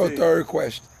 What's your third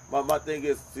question? My thing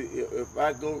is, if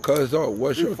I go,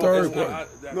 what's your third question?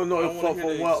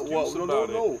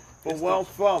 From where I'm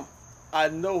from, I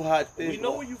know how things. We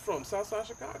know where you from, Southside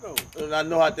Chicago. And I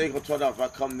know how things gonna turn out if I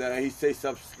come there and he say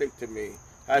something slick to me.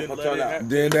 How it's gonna turn out?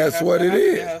 Then that's what it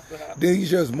is. Then it's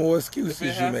just more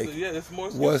excuses you make. Yeah, it's more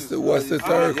excuses. What's the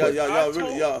third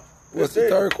question? What's the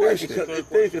third question? Because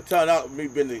things can turn out me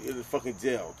being in the fucking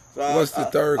jail. So what's the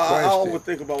third question? I always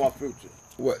think about my future.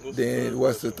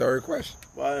 What's the third question?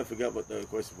 Well, I didn't forget about the third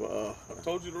question, but I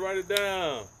told you to write it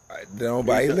down.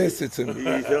 Nobody listened to me.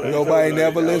 Nobody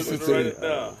never listened to me.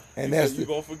 And that's you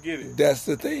gonna forget it. That's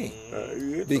the thing.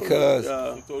 Because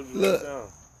look,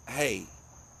 hey,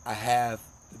 I have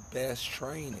the best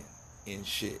training in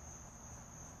shit.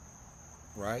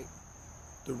 Right?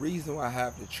 The reason why I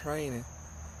have the training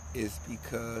is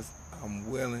because I'm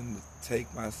willing to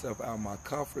take myself out of my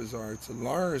comfort zone to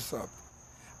learn something.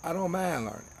 I don't mind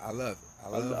learning. I love it. I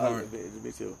love learning.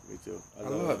 Me too. I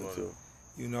love it too.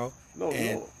 You know.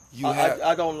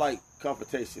 I don't like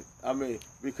confrontation. I mean,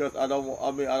 because I don't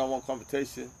want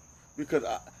confrontation. Because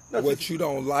what you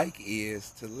don't like is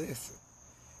to listen.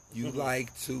 You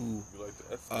like to.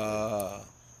 I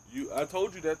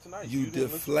told you that tonight. You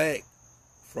deflect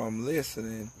from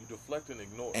listening. You deflect and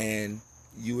ignore. And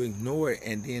you ignore it.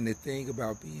 And then the thing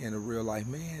about being a real life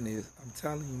man is, I'm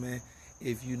telling you, man,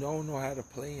 if you don't know how to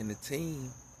play in the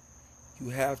team, you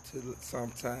have to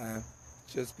sometimes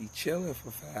just be chilling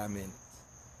for 5 minutes.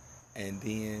 And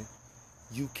then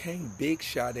you can't big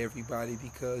shot everybody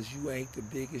because you ain't the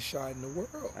biggest shot in the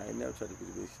world. I ain't never tried to be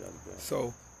the biggest shot in the world.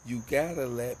 So you gotta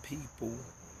let people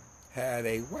have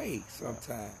their way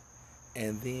sometimes.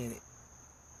 And then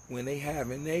when they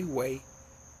having their way,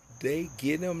 they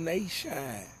get them they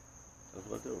shine. That's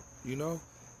what I do. You know?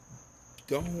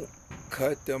 Don't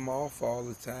cut them off all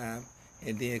the time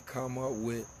and then come up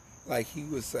with, like he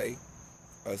would say,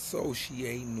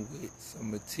 associating with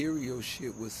some material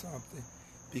shit with something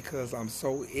because I'm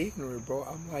so ignorant, bro.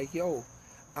 I'm like, yo,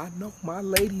 I know my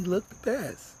lady look the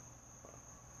best.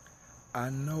 I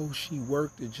know she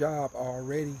worked the job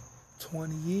already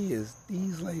 20 years.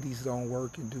 These ladies don't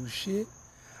work and do shit.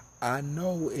 I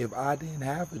know if I didn't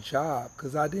have a job,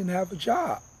 because I didn't have a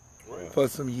job for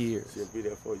some years. She'll be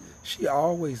there for you. She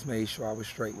always made sure I was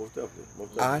straight. Most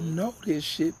definitely. I know this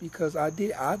shit because I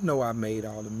did. I know I made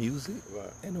all the music. Right.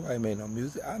 Ain't nobody made no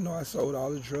music. I know I sold all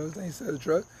the drugs. I ain't sold the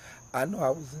drugs. I know I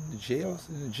was in the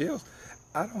jails.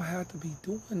 I don't have to be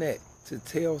doing that to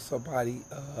tell somebody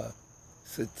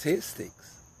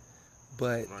statistics.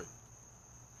 But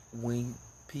when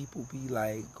people be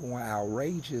like going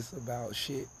outrageous about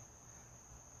shit,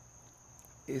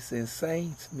 it's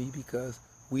insane to me because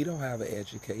we don't have an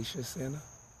education center.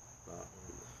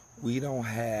 We don't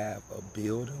have a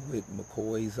building with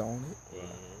McCoy's on it.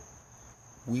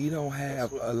 We don't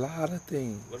have a lot of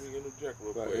things. Let me interject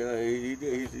real quick.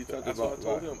 He talked That's about. what I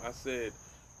told him. I said,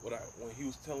 when he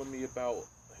was telling me about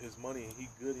his money and he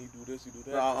good, he do this, he do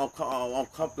that. I'm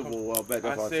comfortable back.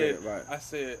 That's what I said. Right. I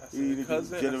said,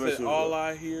 cousin. All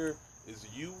I hear is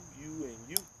you, and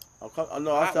you.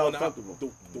 I sound comfortable.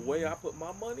 The way I put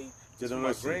my money is for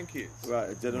my grandkids.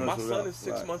 Right. My son is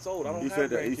 6 months old. I don't have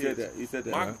grandkids. He said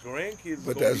that. My grandkids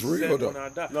but is going to be set when I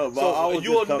die. No, but so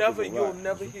you'll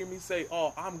never hear me say,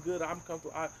 "Oh, I'm good. I'm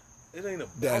comfortable." It ain't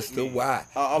about That's the me. why.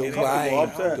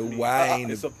 The why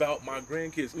ain't it's about my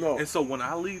grandkids. No. And so when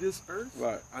I leave this earth,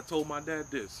 right. I told my dad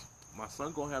this: my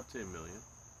son gonna have 10 million.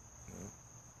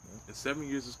 In 7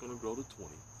 years, it's gonna grow to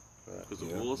 20. Because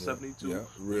the rule of 72,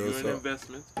 when you're in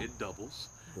investments, it doubles.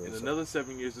 In another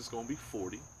 7 years, it's going to be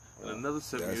 40. In another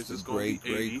 7 years, it's going to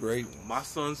be 80. My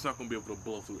son's not going to be able to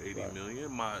blow through 80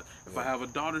 million. If I have a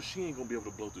daughter, she ain't going to be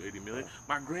able to blow through 80 million.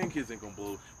 My grandkids ain't going to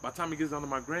blow. By the time it gets down to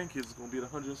my grandkids, it's going to be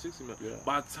at 160 million.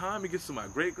 By the time it gets to my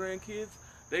great-grandkids,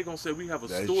 they're going to say we have a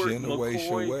historic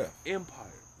McCoy empire,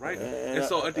 right? And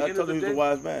so at the end of the day, he's a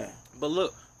wise man. But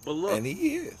look. And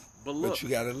he is. But look, but you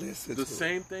gotta listen. The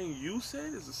same thing you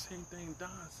said is the same thing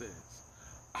Don says.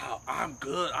 I'm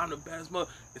good. I'm the best mother.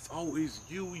 It's always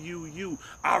you.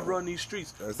 I run these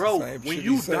streets, bro. When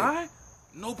you die,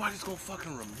 nobody's gonna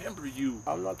fucking remember you.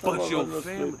 I'm not but your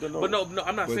family. But no,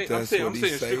 I'm not saying. I'm saying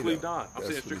strictly Don. I'm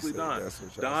saying strictly Don.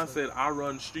 Don said I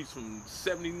run streets from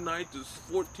 79th to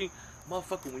 14th.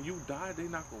 Motherfucker, when you die, they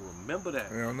not gonna remember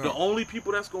that. The only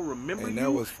people that's gonna remember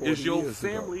you is your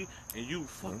family, and you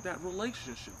fuck that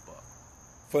relationship up.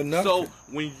 For nothing. So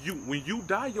when you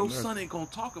die, your son ain't gonna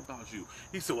talk about you.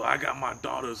 He said, "Well, I got my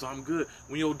daughters. I'm good."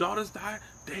 When your daughters die,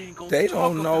 they ain't gonna. They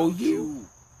don't know you.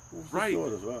 Right.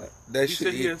 He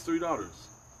said he has 3 daughters.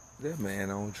 That man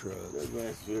on drugs. That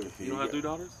man's really. You don't have 3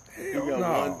 daughters? He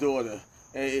got one daughter,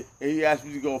 and he asked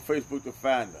me to go on Facebook to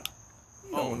find her.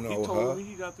 He told me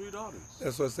he got 3 daughters.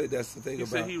 That's what I say. That's the thing he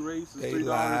about. He said he raised his 3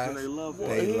 daughters and they love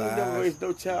him. He never raised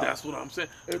no child. That's what I'm saying.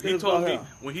 He told me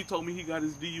when he told me he got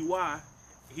his DUI,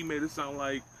 he made it sound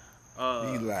like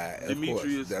he lied.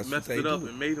 Demetrius messed it up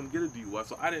and made him get a DUI.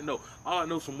 So I didn't know. All I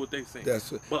know from what they say.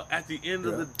 But at the end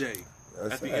of the day,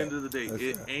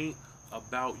 it ain't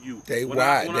about you. When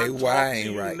I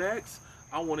ain't right. Next,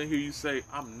 I want to hear you say,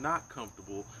 "I'm not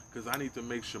comfortable because I need to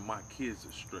make sure my kids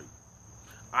are straight."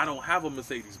 I don't have a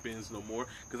Mercedes-Benz no more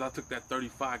because I took that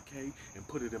 $35K and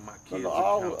put it in my kids'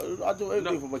 account. I do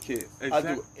everything for my kids.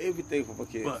 Exactly. I do everything for my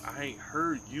kids. But I ain't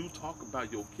heard you talk about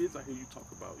your kids. I hear you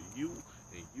talk about you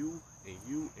and you and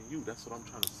you and you. That's what I'm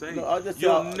trying to say.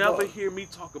 You'll never hear me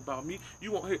talk about me.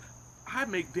 You won't hear. I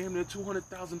make damn near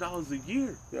 $200,000 a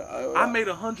year. I made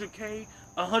 $100K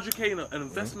in an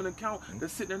investment account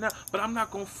that's sitting there now. But I'm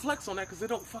not gonna flex on that because it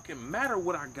don't fucking matter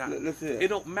what I got. It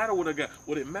don't matter what I got.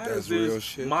 What it matters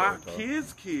is my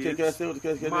kids.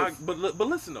 But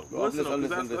listen though,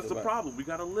 that's the problem. We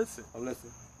gotta listen. I'm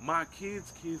listening. My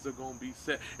kids are gonna be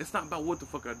set. It's not about what the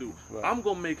fuck I do. Right. I'm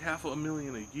gonna make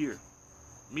 $500,000 a year.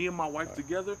 Me and my wife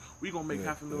together, we gonna make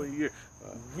 $500,000 a year.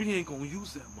 We ain't gonna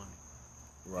use that money.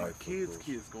 Right. My kids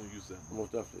gonna use that money.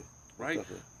 Most definitely. Right.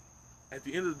 Definitely. At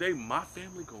the end of the day, my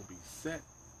family gonna be set.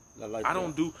 I like I that.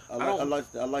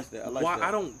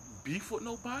 I don't beef with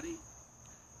nobody.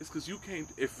 It's because you can't.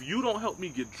 If you don't help me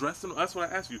get dressed, that's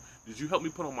what I asked you. Did you help me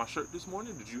put on my shirt this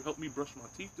morning? Did you help me brush my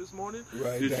teeth this morning?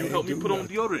 Right, did you help me put on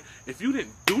deodorant? If you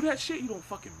didn't do that shit, you don't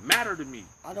fucking matter to me.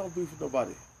 I don't beef with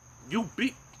nobody. You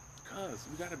beef. Cuz,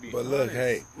 we gotta be honest. But look,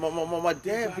 hey. My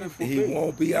dad beef with me. He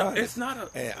won't be honest. It's not a...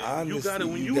 And honestly,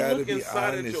 when you look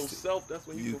inside at yourself, that's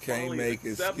when you can't make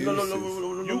excuses. No.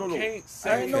 You can't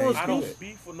say, I don't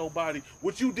beef with nobody.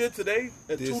 What you did today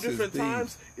at 2 different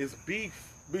times is beef.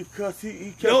 Because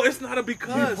he kept, no, it's not a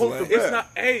because. It's not.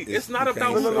 Hey, it's not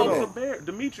about who pokes a bear,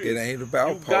 Demetrius. It ain't about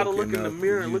you poking. You gotta look in the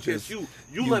mirror and look at you.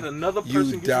 You let another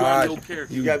person get you out of your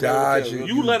character.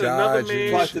 You let another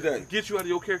man get you out of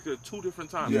your character 2 different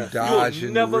times.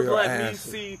 You'll never let me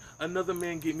see another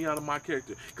man get me out of my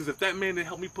character. Because if that man didn't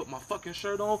help me put my fucking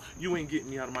shirt on, you ain't getting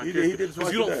me out of my character.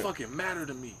 Because you don't fucking matter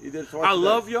to me. I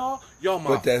love y'all. Y'all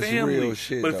my family. Real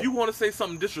shit, but if you want to say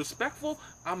something disrespectful,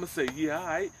 I'm gonna say, yeah, all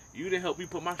right. You didn't help me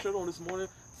put my shirt on this morning,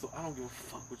 so I don't give a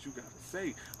fuck what you got to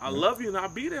say. I love you and I'll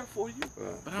be there for you.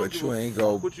 But you ain't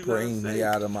gonna bring me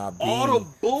out of my being. All the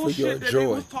bullshit that they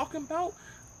was talking about,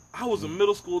 I was a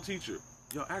middle school teacher.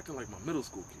 Y'all acting like my middle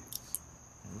school kids.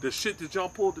 The shit that y'all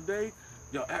pulled today,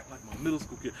 y'all act like my middle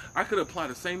school kids. I could apply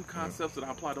the same concepts that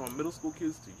I applied to my middle school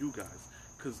kids to you guys.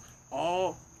 Because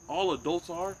all adults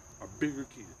are bigger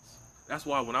kids. That's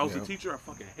why when I was a teacher, I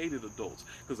fucking hated adults.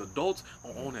 Because adults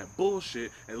are on that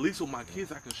bullshit. At least with my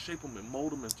kids, I can shape them and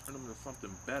mold them and turn them into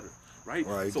something better. Right?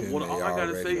 So what all I got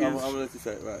to say is,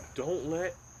 don't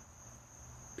let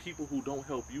people who don't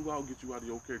help you out get you out of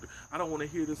your character. I don't want to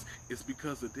hear this. It's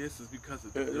because of this. It's because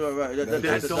of this.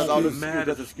 That don't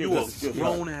matter. You a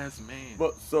grown-ass man.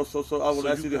 But so I will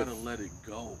ask you this. You got to let it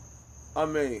go. I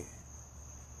mean,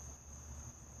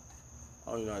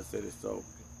 I don't know how to say this, so.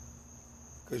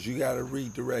 Because you got to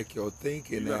redirect your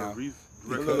thinking now. I'm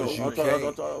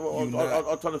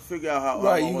trying to figure out how.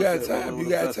 Right, you got time. You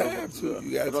got time to.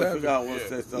 You got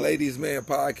time. Ladies Man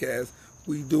Podcast.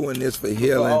 We doing this for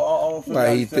healing.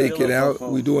 While he thinking out,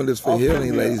 we doing this for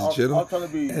healing, ladies and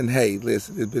gentlemen. And hey,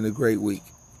 listen, it's been a great week.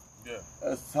 Yeah.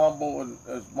 As humble and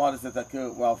as modest as I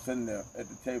could while I'm sitting there at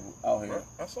the table out here.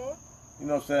 I saw it. You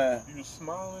know what I'm saying? You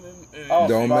smiling and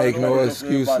don't make no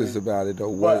excuses about it though.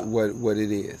 What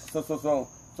it is.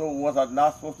 So was I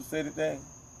not supposed to say anything?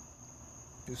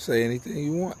 You say anything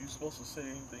you want. You supposed to say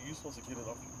anything. You supposed to get it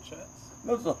off your chest.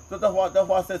 No, that's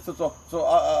why I said so.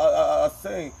 I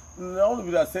saying the only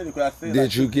reason I said it because I said.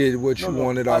 Did you get what you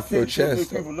wanted off your chest?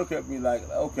 People look at me like,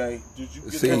 okay. Did you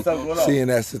get something going on? See, and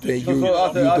that's the thing. You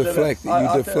deflected.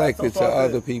 You deflected to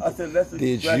other people.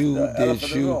 Did you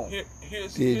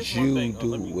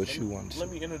do what you wanted? Let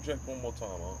me interject one more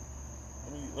time.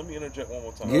 Let me interject one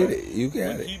more time. Get it. You got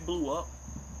it. When he blew up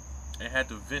and had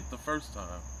to vent the first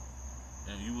time,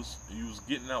 and you was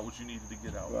getting out what you needed to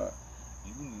get out. Right.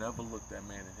 You never looked that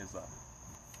man in his eye.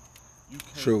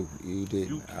 True, you didn't.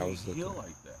 You I was looking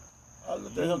like that. I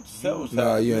looked at him several times.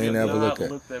 No, you ain't never looked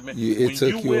at. It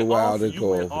took you a while to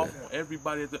go over that.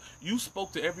 Everybody, you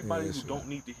spoke to everybody who don't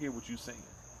need to hear what you're saying.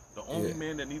 The only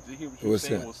man that needs to hear what you're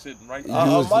saying was sitting right there. I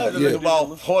might have looked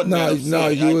about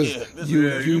you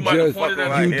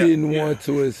didn't want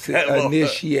to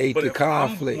initiate the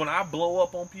conflict. When I blow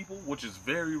up on people, which is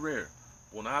very rare,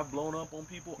 when I've blown up on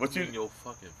people, I'm in your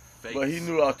fucking face. But he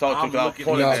knew I was talking about no,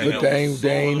 but they ain't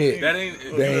it. That ain't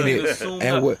it.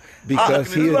 And what?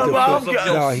 Because he'll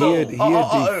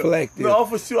deflect it. No,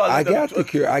 for sure. I got the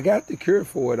cure. I got the cure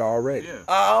for it already. Yeah.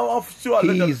 I'm for sure. I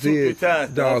looked up 2-3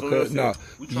 times. No,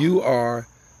 you are.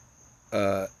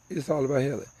 It's all about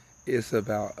healing. It's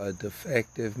about a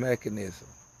defective mechanism.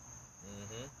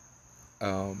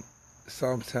 Mm-hmm.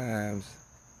 Sometimes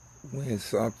when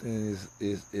something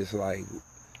is like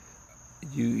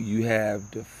you have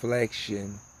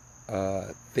deflection,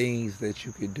 things that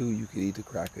you can do. You can either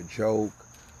crack a joke,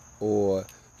 or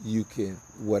you can,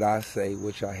 what I say,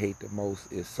 which I hate the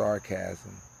most, is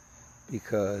sarcasm,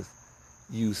 because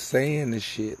you saying the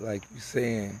shit like you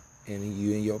saying, and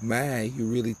you in your mind you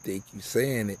really think you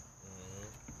saying it,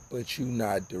 but you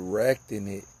not directing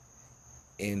it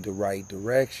in the right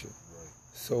direction.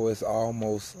 So it's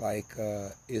almost like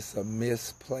it's a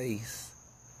misplaced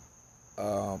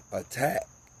attack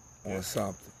on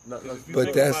something.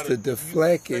 But that's the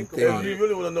deflecting thing. If you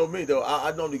really want to know me, though,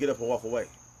 I normally get up and walk away.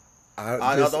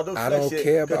 I don't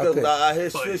care about that. I hear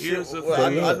shit.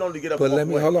 I normally get up and walk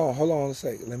away. Hold on a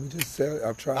second. Let me just say,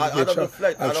 I'm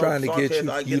trying to get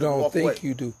you. You don't think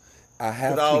you do. I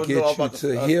have to get you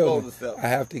to healing. I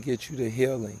have to get you to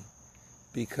healing,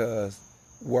 because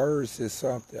words is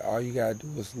something. All you gotta do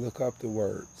is look up the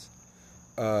words.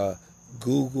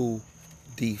 Google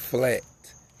deflect,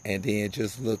 and then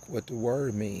just look what the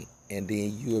word means, and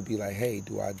then you will be like, hey,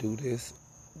 do I do this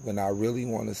when I really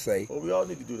want to say? Well, we all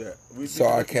need to do that.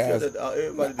 Sarcasm.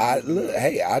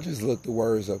 I just looked the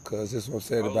words up because this is what I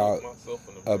said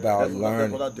about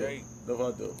learning. That's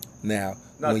what I do. Now,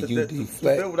 when you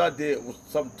deflect, what I did was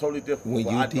something totally different. When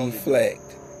you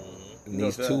deflect,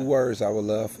 these 2 words I would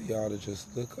love for y'all to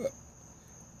just look up: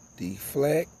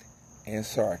 deflect and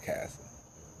sarcasm.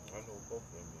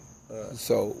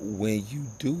 So when you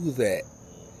do that,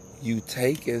 you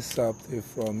taking something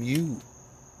from you.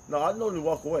 No, I normally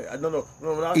walk away. No.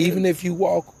 Even if you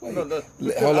walk away. No,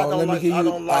 hold on, let me give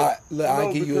you.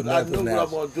 I'll give you another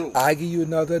analogy. I give you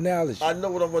another analogy. I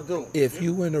know what I'm gonna do. If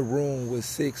you in a room with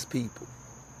 6 people,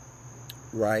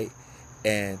 right,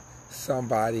 and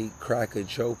somebody crack a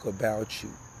joke about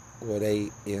you, or they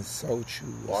insult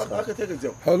you, or I can take a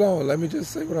joke. Hold on, let me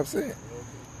just say what I'm saying.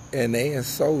 And they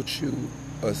insult you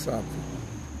or something,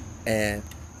 and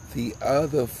the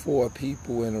other 4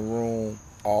 people in the room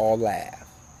all laugh.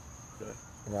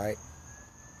 Right,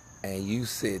 and you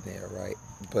sitting there, right,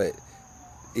 but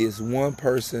it's one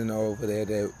person over there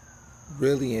that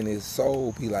really in his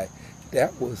soul be like,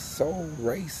 that was so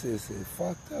racist and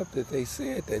fucked up that they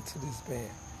said that to this man,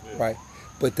 right?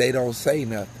 But they don't say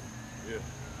nothing.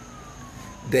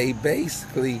 They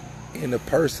basically, in the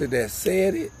person that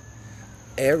said it,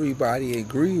 everybody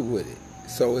agree with it.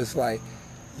 So it's like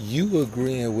you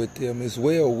agreeing with them as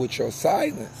well with your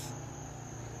silence.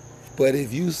 But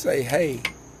if you say, hey,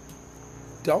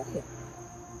 don't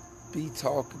be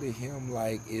talking to him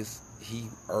like he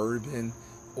urban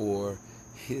or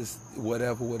his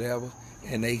whatever,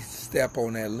 and they step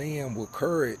on that limb with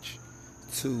courage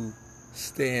to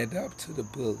stand up to the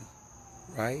bully,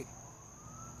 right?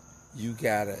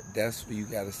 That's where you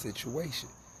got a situation,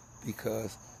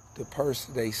 because the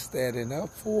person they standing up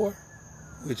for,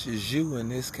 which is you in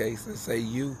this case, let's say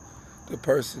you, the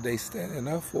person they standing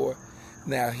up for,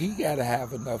 now he got to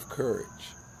have enough courage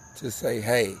to say,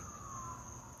 hey,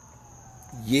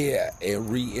 yeah, and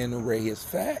reiterate his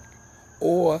fact,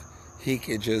 or he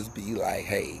could just be like,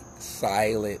 hey,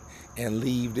 silent and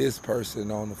leave this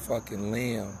person on the fucking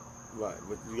limb. Right,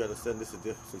 but you got to send this a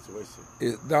different situation.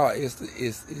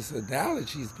 It's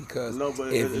analogies, because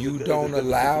if you don't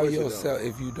allow yourself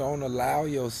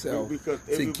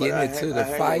to get into the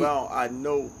fight,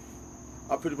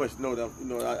 I pretty much know that.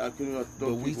 I pretty much know.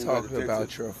 But we talking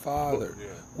about your father.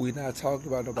 We're not talking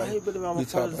about nobody. I ain't been around my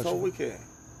father this whole weekend.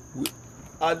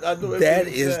 I know that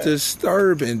is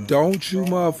disturbing. Don't you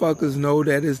motherfuckers know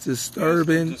that is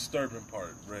disturbing? That's the disturbing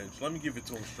part, Reg. Let me give it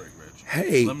to him straight, Reg.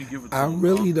 Hey, I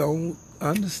really don't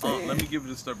understand. Let me give you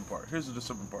the disturbing part. Here's the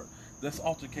disturbing part. This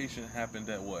altercation happened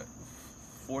at what?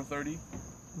 4:30?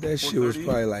 That shit was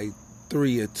probably like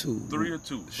 3 or 2. 3 or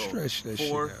 2. So stretch that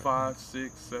 4, shit out. 5,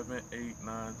 6, 7, 8,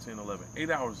 9, 10, 11. 8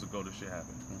 hours ago this shit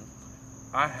happened.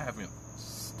 I haven't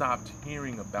stopped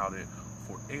hearing about it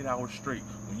for 8 hours straight.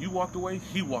 When you walked away,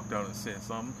 he walked out and said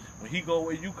something. When he go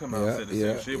away, you come out and said the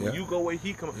same shit. When you go away,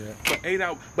 he come out. For 8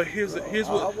 hours. But here's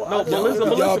what. No, but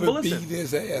listen. Y'all been beating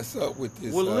his ass up with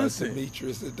this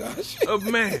Demetrius and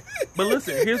Dashi. Man, but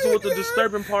listen, here's what the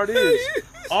disturbing part is.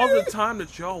 All the time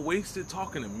that y'all wasted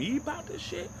talking to me about this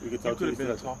shit, you could have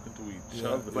been talking to each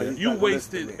other. But you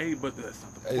wasted, but that's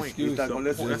not the point.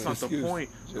 That's not the point.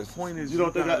 The point is, y'all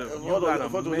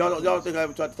don't think I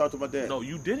ever tried to talk to my dad? No,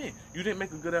 you didn't. You didn't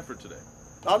make a good effort today.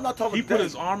 I'm not talking. He put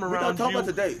his arm around you. About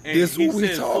today. And this he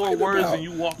said 4 words and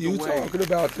you walked away. You talking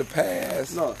about the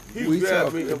past? No, he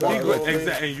grabbed me and walked away.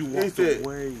 Exactly, and you walked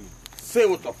away. Say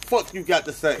what the fuck you got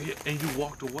to say. And you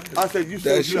walked away. I said, you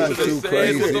said you got to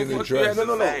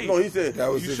say. No, he said.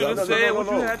 That was you should have said what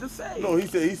you had to say. No, he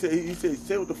said,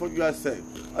 say what the fuck you got to say.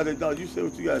 I said, no, you say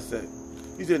what you got to say.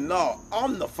 He said, no,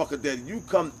 I'm the fucking daddy. You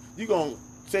going to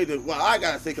say that what I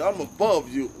got to say because I'm above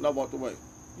you. And I walked away.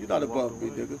 You're not above me,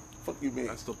 nigga. Fuck you, man.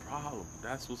 That's the problem.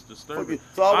 That's what's disturbing.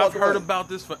 So I've heard about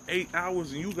this for 8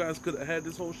 hours, and you guys could have had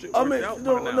this whole shit worked out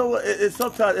by now. No, it's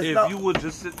sometimes it's if not. You would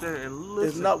just sit there and listen.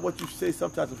 It's not what you say.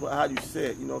 Sometimes it's how you say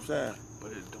it. You know what I'm saying?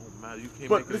 But it don't matter. You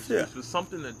can't make an excuse for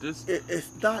something that this.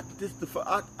 It's not this.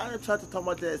 I tried to talk to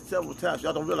my dad several times.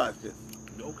 Y'all don't realize this.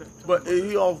 Okay. But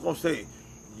he always gonna say,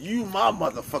 "You my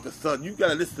motherfucking son. You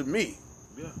gotta listen to me."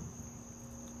 Yeah.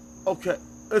 Okay.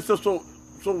 And so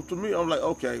to me, I'm like,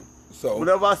 okay. So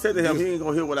whenever I say to him, he ain't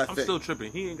gonna hear what I say. I'm still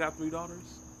tripping. He ain't got $3.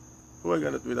 Who ain't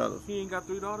got the $3? He ain't got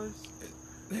 $3.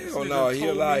 Hell no, he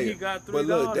a liar. But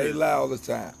look, they lie all the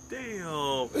time.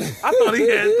 Damn, I thought he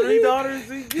had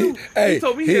 $3. He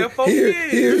told me he had 4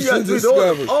 kids. Here's the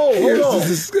discovery. Oh, hold on.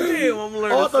 Damn, I'm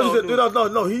learning. Oh, I thought he said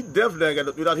 $3. No, he definitely ain't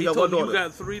got the $3. He got one daughter. You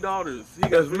got $3. He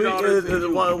got $3. Me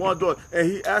one daughter, and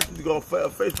he asked me to go on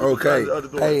Facebook. Okay.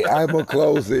 Hey, I'm gonna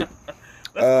close it.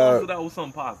 Let's close it out with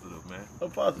something positive, man.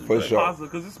 Positive, for sure. Positive,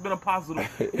 because it's been a positive.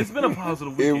 It's been a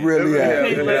positive weekend. It really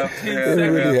has. You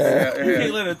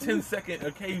can't let a 10-second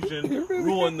occasion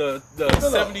ruin the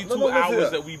 72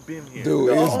 hours that we've been here. Dude,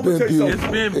 it's been beautiful.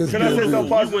 It's been beautiful. Can I say something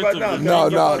positive right now? No.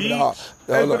 It's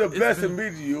been a blessing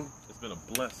meeting you. It's been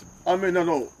a blessing. I mean,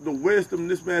 no. The wisdom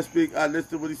this man speak, I listened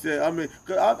to what he said. I mean,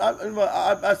 cause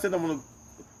I said I'm gonna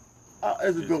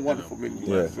It's been wonderful meeting you.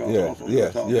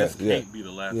 This can't be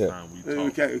the last time we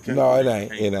talk. It can't. No, it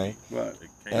ain't. Right.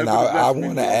 And I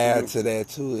want to add to that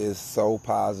too. It's so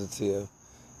positive.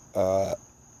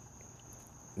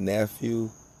 Nephew,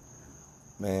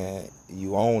 man,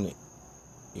 you own it.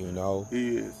 You know.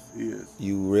 He is.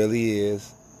 You really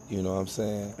is. You know what I'm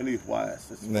saying? And he's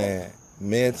wise. Man,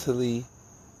 mentally,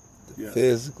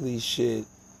 physically, shit.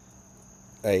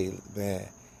 Hey, man.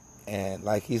 And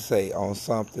like he say, on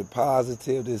something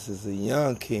positive, this is a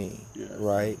young king,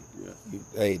 right? Yeah.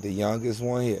 Hey, the youngest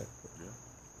one here,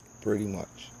 pretty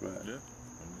much. Right. Yeah.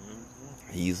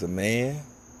 He's a man,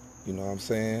 you know what I'm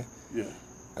saying?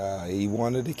 Yeah. He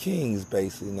one of the kings,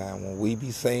 basically. Now, when we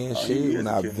be saying shit, when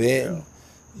I venting,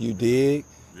 you dig?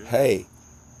 Yeah. Hey,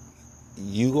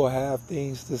 you gonna have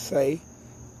things to say.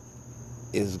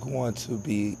 It's going to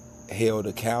be held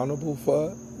accountable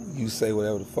for. You say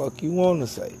whatever the fuck you want to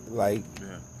say, like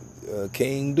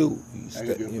King do.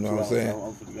 You know what I'm saying?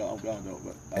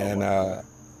 And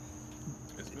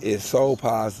it's so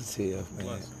positive,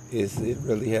 man. It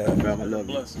really has. I love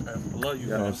you. I love you. You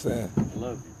know what I'm saying? I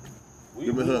love you.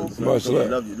 Give me a hug. Much love.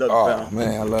 Love you, oh,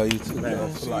 man, I love you too, man.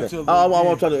 I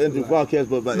want to try to end the broadcast,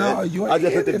 but no, you ain't I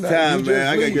just at the time, man.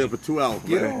 I got to get up for 2 hours.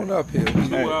 Get on up here.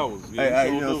 2 hours.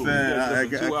 Hey, you know what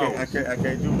I'm saying? I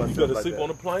can't do myself. You better sleep on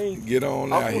the plane. Get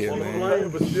on out here, man.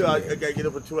 But still, I got to get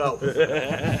up for 2 hours.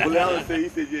 Well, he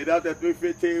said, yeah, after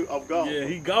 3:15, I'm gone. Yeah,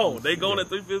 he gone. They gone at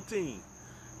 3:15.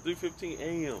 3:15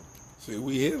 a.m. See,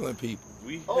 we healing people.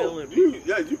 We healing people.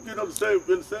 You get up the same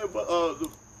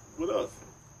with us.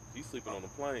 He's sleeping on the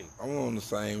plane. I'm on the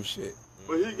same shit.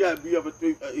 But he got to be up at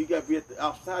 3. He got to be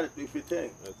outside at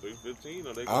 3:15. At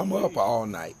 3:15, I'm up all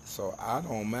night, so I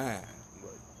don't mind.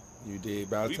 You did.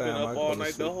 By the time been up I all go night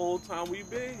to sleep, the whole time we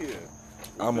been here.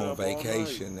 I'm on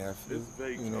vacation, nephew. It's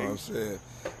vacation. You know what I'm saying?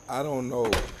 I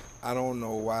don't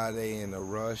know why they in a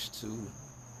rush to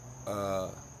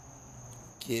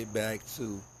get back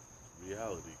to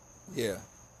reality. Yeah.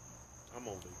 I'm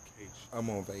on vacation. I'm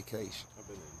on vacation. I've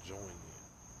been enjoying it.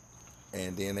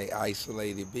 And then they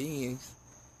isolated beings,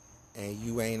 and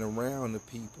you ain't around the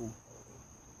people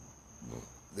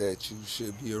that you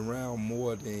should be around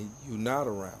more than you not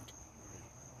around.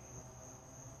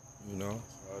 You know?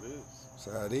 That's how it is. That's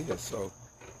how it is. So,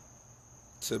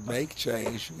 to make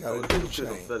change, you gotta do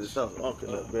change. You know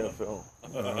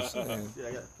what I'm saying? Yeah,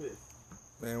 I got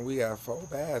pissed. Man, we got 4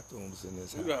 bathrooms in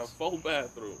this house. We got 4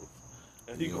 bathrooms.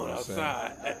 And he going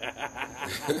outside.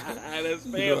 That's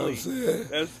family. You know what I'm saying?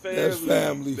 That's family. That's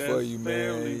family for you,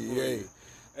 man.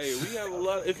 Hey, we have a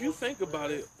lot. If you think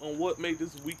about it, on what made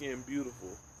this weekend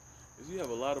beautiful, is you have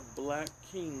a lot of black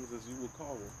kings, as you would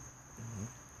call them,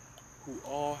 who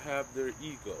all have their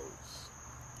egos.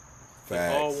 Facts.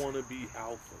 They all want to be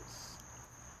alphas.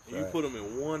 And you put them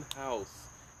in one house,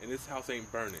 and this house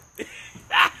ain't burning.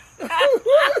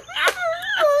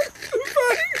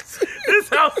 This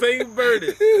house ain't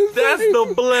burning. That's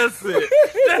the blessing.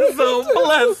 That's a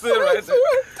blessing right there.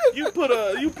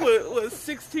 You put what,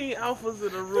 16 alphas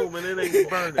in a room and it ain't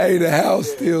burning. Hey, the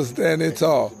house still standing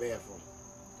tall.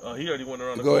 Oh, he already went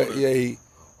around the corner. Go ahead.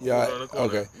 Yeah.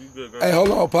 Okay. Good, hey,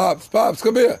 hold on, Pops. Pops,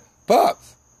 come here.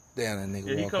 Pops. Damn, that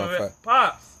nigga walked that fast.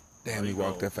 Pops. Damn, he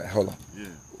walked that fast. Hold on. Yeah.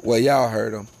 Well, y'all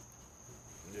heard him.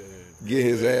 Get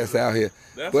his ass out here.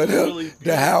 That's but really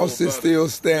the house is still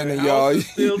standing, y'all. Is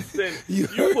still standing. you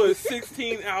put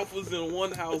 16 alphas in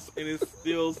one house and it's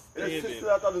still standing.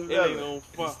 I thought it was 11. It ain't on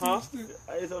fire.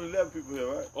 It's only 11 people here,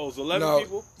 right? Oh, it's 11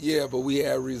 people? Yeah, but we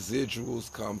had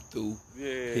residuals come through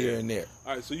here and there.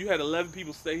 All right, so you had 11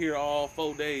 people stay here all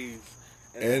 4 days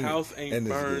and the house ain't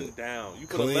burned down. You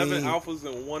put 11 alphas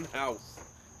in one house.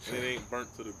 And it ain't burnt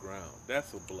to the ground.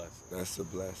 That's a blessing. That's a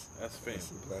blessing. That's family.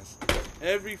 That's a blessing.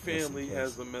 Every family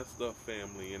has a messed up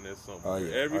family in there somewhere. Oh,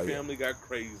 yeah. Every family got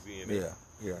crazy in it.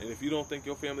 Yeah. And if you don't think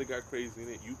your family got crazy in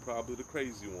it, you probably the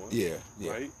crazy one. Yeah.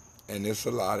 Right? And it's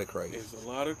a lot of crazy. It's a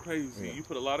lot of crazy. Yeah. You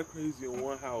put a lot of crazy in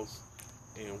one house,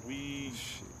 and we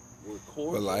were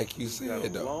cordial. But like you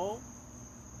said, though,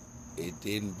 it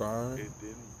didn't burn. It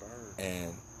didn't burn.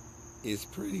 And it's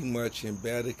pretty much in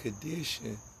better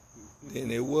condition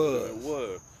than it was. It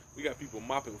was. We got people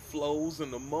mopping floors in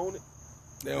the morning.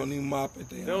 They don't even mop at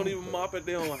their own. They don't even mop at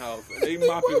their own house. They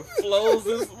mopping floors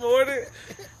this morning.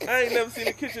 I ain't never seen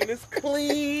a kitchen this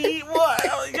clean. What?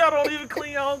 Y'all don't even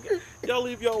clean y'all. Y'all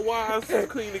leave your wives to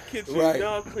clean the kitchen. Right.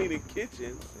 Y'all cleaning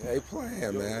kitchens. They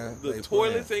playing, man. The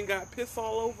toilets ain't got piss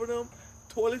all over them.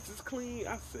 Toilets is clean.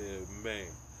 I said, man,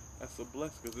 that's a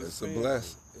blessing. It's a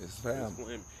blessing. It's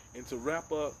family. And to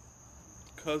wrap up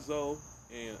Cuzzo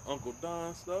and Uncle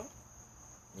Don stuff.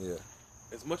 Yeah.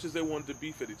 As much as they wanted to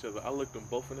beef at each other, I looked them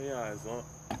both in their eyes, huh?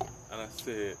 And I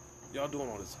said, y'all doing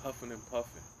all this huffing and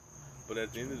puffing. But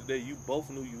at the end of the day, you both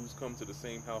knew you was coming to the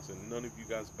same house and none of you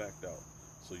guys backed out.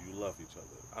 So you love each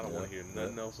other. I don't want to hear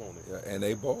nothing else on it. Yeah, and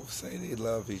they both say they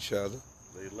love each other.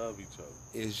 They love each other.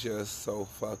 It's just so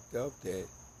fucked up that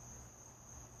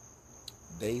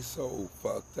they so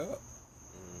fucked up.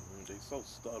 Mm-hmm. They so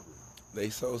stubborn. They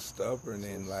so stubborn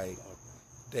and like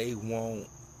they won't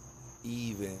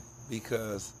even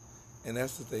because, and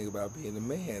that's the thing about being a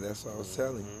man. That's what I was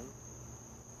telling you.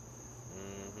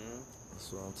 Mm-hmm.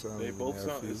 That's what I'm telling you. They both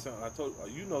sound. I told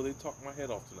you know they talked my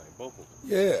head off tonight, both of them.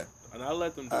 Yeah. And I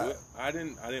let them do it. I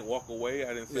didn't walk away.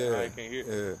 I didn't say I can't hear.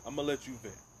 Yeah. I'm gonna let you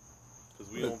vent. Cause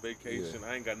we on vacation.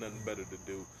 I ain't got nothing better to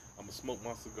do. I'm gonna smoke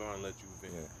my cigar and let you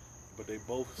vent. Yeah. But they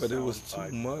both sound it was too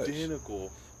identical.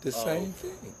 Much. The same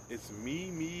thing. It's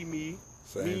me.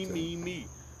 Same thing. Me.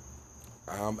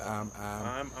 I'm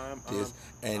this.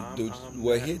 And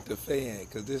what hit the fan?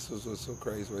 Because this was what's so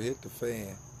crazy. What hit the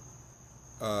fan?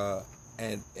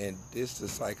 And this the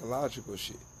psychological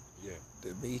shit. Yeah.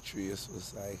 Demetrius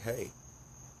was like, "Hey,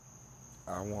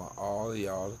 I want all of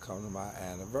y'all to come to my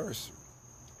anniversary."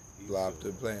 Blop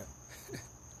the blam.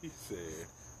 He said,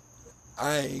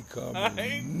 I ain't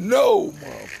coming. No,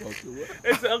 motherfucker.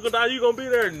 They said, Uncle Don, you gonna be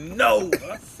there? No.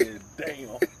 I said,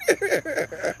 damn.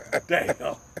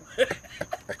 Damn.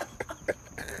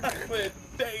 I said,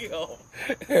 damn.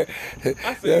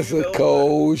 I said, that's a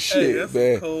cold shit, that's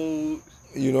man. Cold.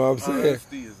 You know what I'm saying?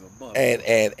 Honesty is a mother.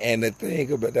 And the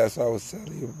thing about that's what I was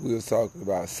telling you. We was talking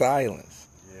about silence.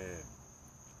 Yeah.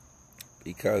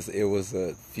 Because it was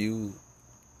a few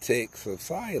ticks of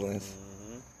silence,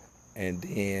 and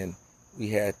then we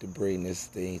had to bring this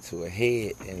thing to a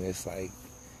head, and it's like,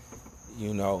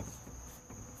 you know,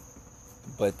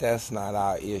 but that's not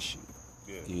our issue.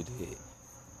 Yeah. You did.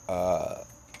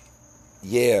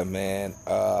 Yeah, man.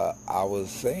 I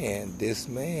was saying this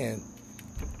man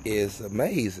is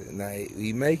amazing. Now,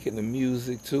 he making the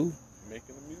music too.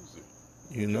 Making the music.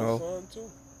 You know. Son too.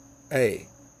 Hey.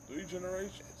 3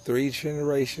 generations. 3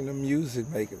 generations of music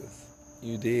makers.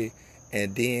 You did.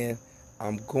 And then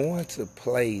I'm going to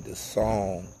play the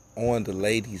song On the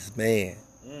Ladies Man.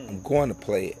 I'm going to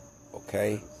play it,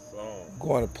 okay? I'm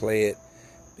going to play it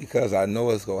because I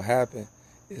know it's going to happen.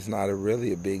 It's not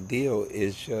really a big deal.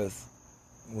 It's just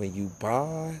when you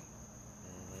bond,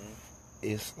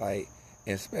 it's like,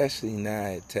 especially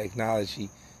now technology,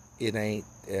 it ain't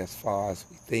as far as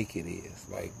we think it is.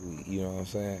 Like, you know what I'm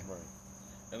saying? Right.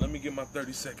 And let me get my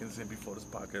 30 seconds in before this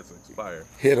podcast expires.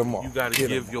 Hit them off. You got to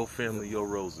give your family your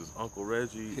roses. Uncle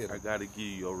Reggie, I got to give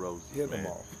you your roses, Hit them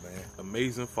off, man.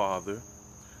 Amazing father.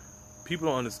 People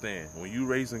don't understand. When you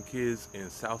raising kids in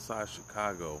Southside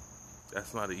Chicago,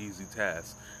 that's not an easy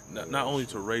task. Not only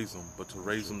to raise them, but to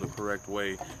raise them the correct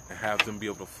way and have them be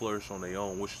able to flourish on their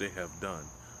own, which they have done.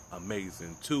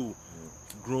 Amazing. 2,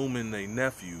 grooming their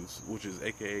nephews, which is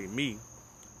AKA me,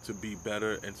 to be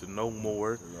better and to know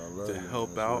more, to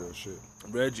help out.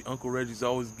 Uncle Reggie's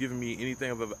always giving me anything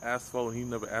I've ever asked for, and he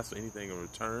never asked for anything in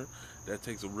return. That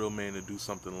takes a real man to do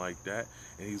something like that,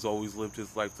 and he's always lived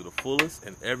his life to the fullest.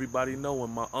 And everybody know when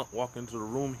my aunt walk into the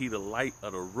room, he the light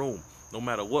of the room. No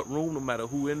matter what room, no matter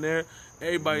who in there,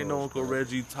 everybody know Uncle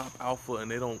Reggie top alpha,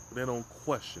 and they don't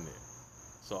question it.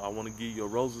 So I want to give you your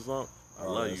roses, Unc. I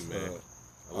love you, man.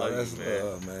 I love you, man.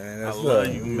 Love, man. That's I love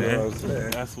love, you, man. Know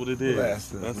what That's what it is.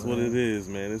 Blessings, That's man. what it is,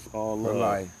 man. It's all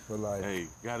love. For life. Hey,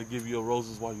 gotta give you your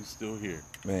roses while you're still here.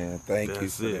 Man, thank you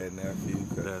for that, nephew.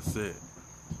 That's it.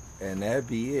 And that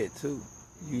be it, too.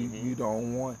 You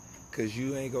don't want, because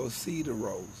you ain't going to see the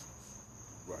roses.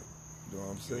 Right. You know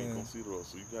what I'm saying? You ain't going to see the roses,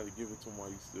 so you gotta give it to them while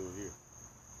you're still here.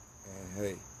 And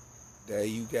hey, there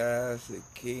you guys, the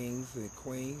kings and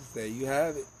queens, there you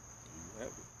have it.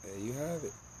 There you have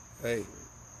it. Hey.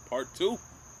 Part 2.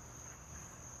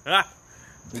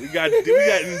 We got in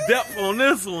depth on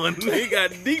this one. We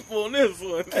got deep on this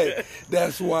one. Hey,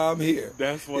 that's why I'm here.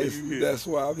 That's why you here. That's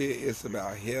why I'm here. It's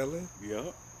about healing.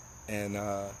 Yeah. And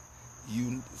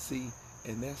you see,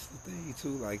 and that's the thing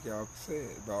too, like y'all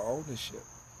said, about ownership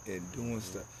and doing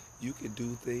stuff. You can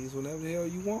do things whenever the hell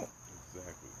you want.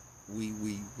 Exactly.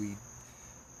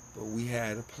 But we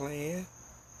had a plan.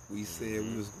 We said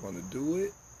we was going to do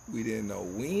it. We didn't know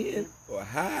when or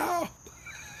how.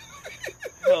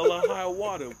 Hell of high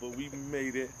water, but we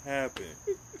made it happen.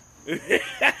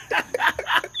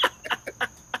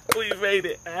 We made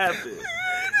it happen.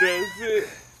 That's it.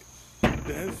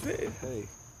 That's it. Hey,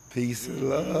 peace and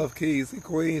love, kings and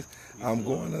queens. I'm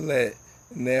going to let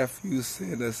nephew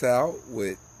send us out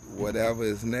with whatever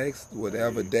is next,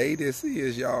 whatever day this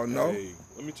is, y'all know. Hey,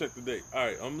 let me check the date. All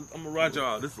right, I'm gonna ride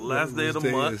y'all out. This is the last day of the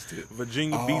month.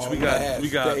 Virginia Beach, we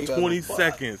got 20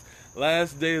 seconds.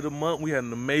 Last day of the month, we had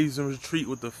an amazing retreat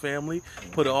with the family.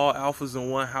 Put all alphas in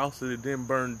one house so it didn't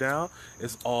burn down.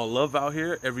 It's all love out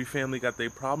here. Every family got their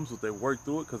problems, but they work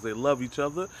through it because they love each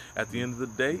other at the end of the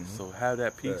day. So have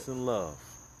that peace and love.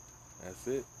 That's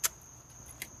it.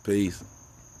 Peace.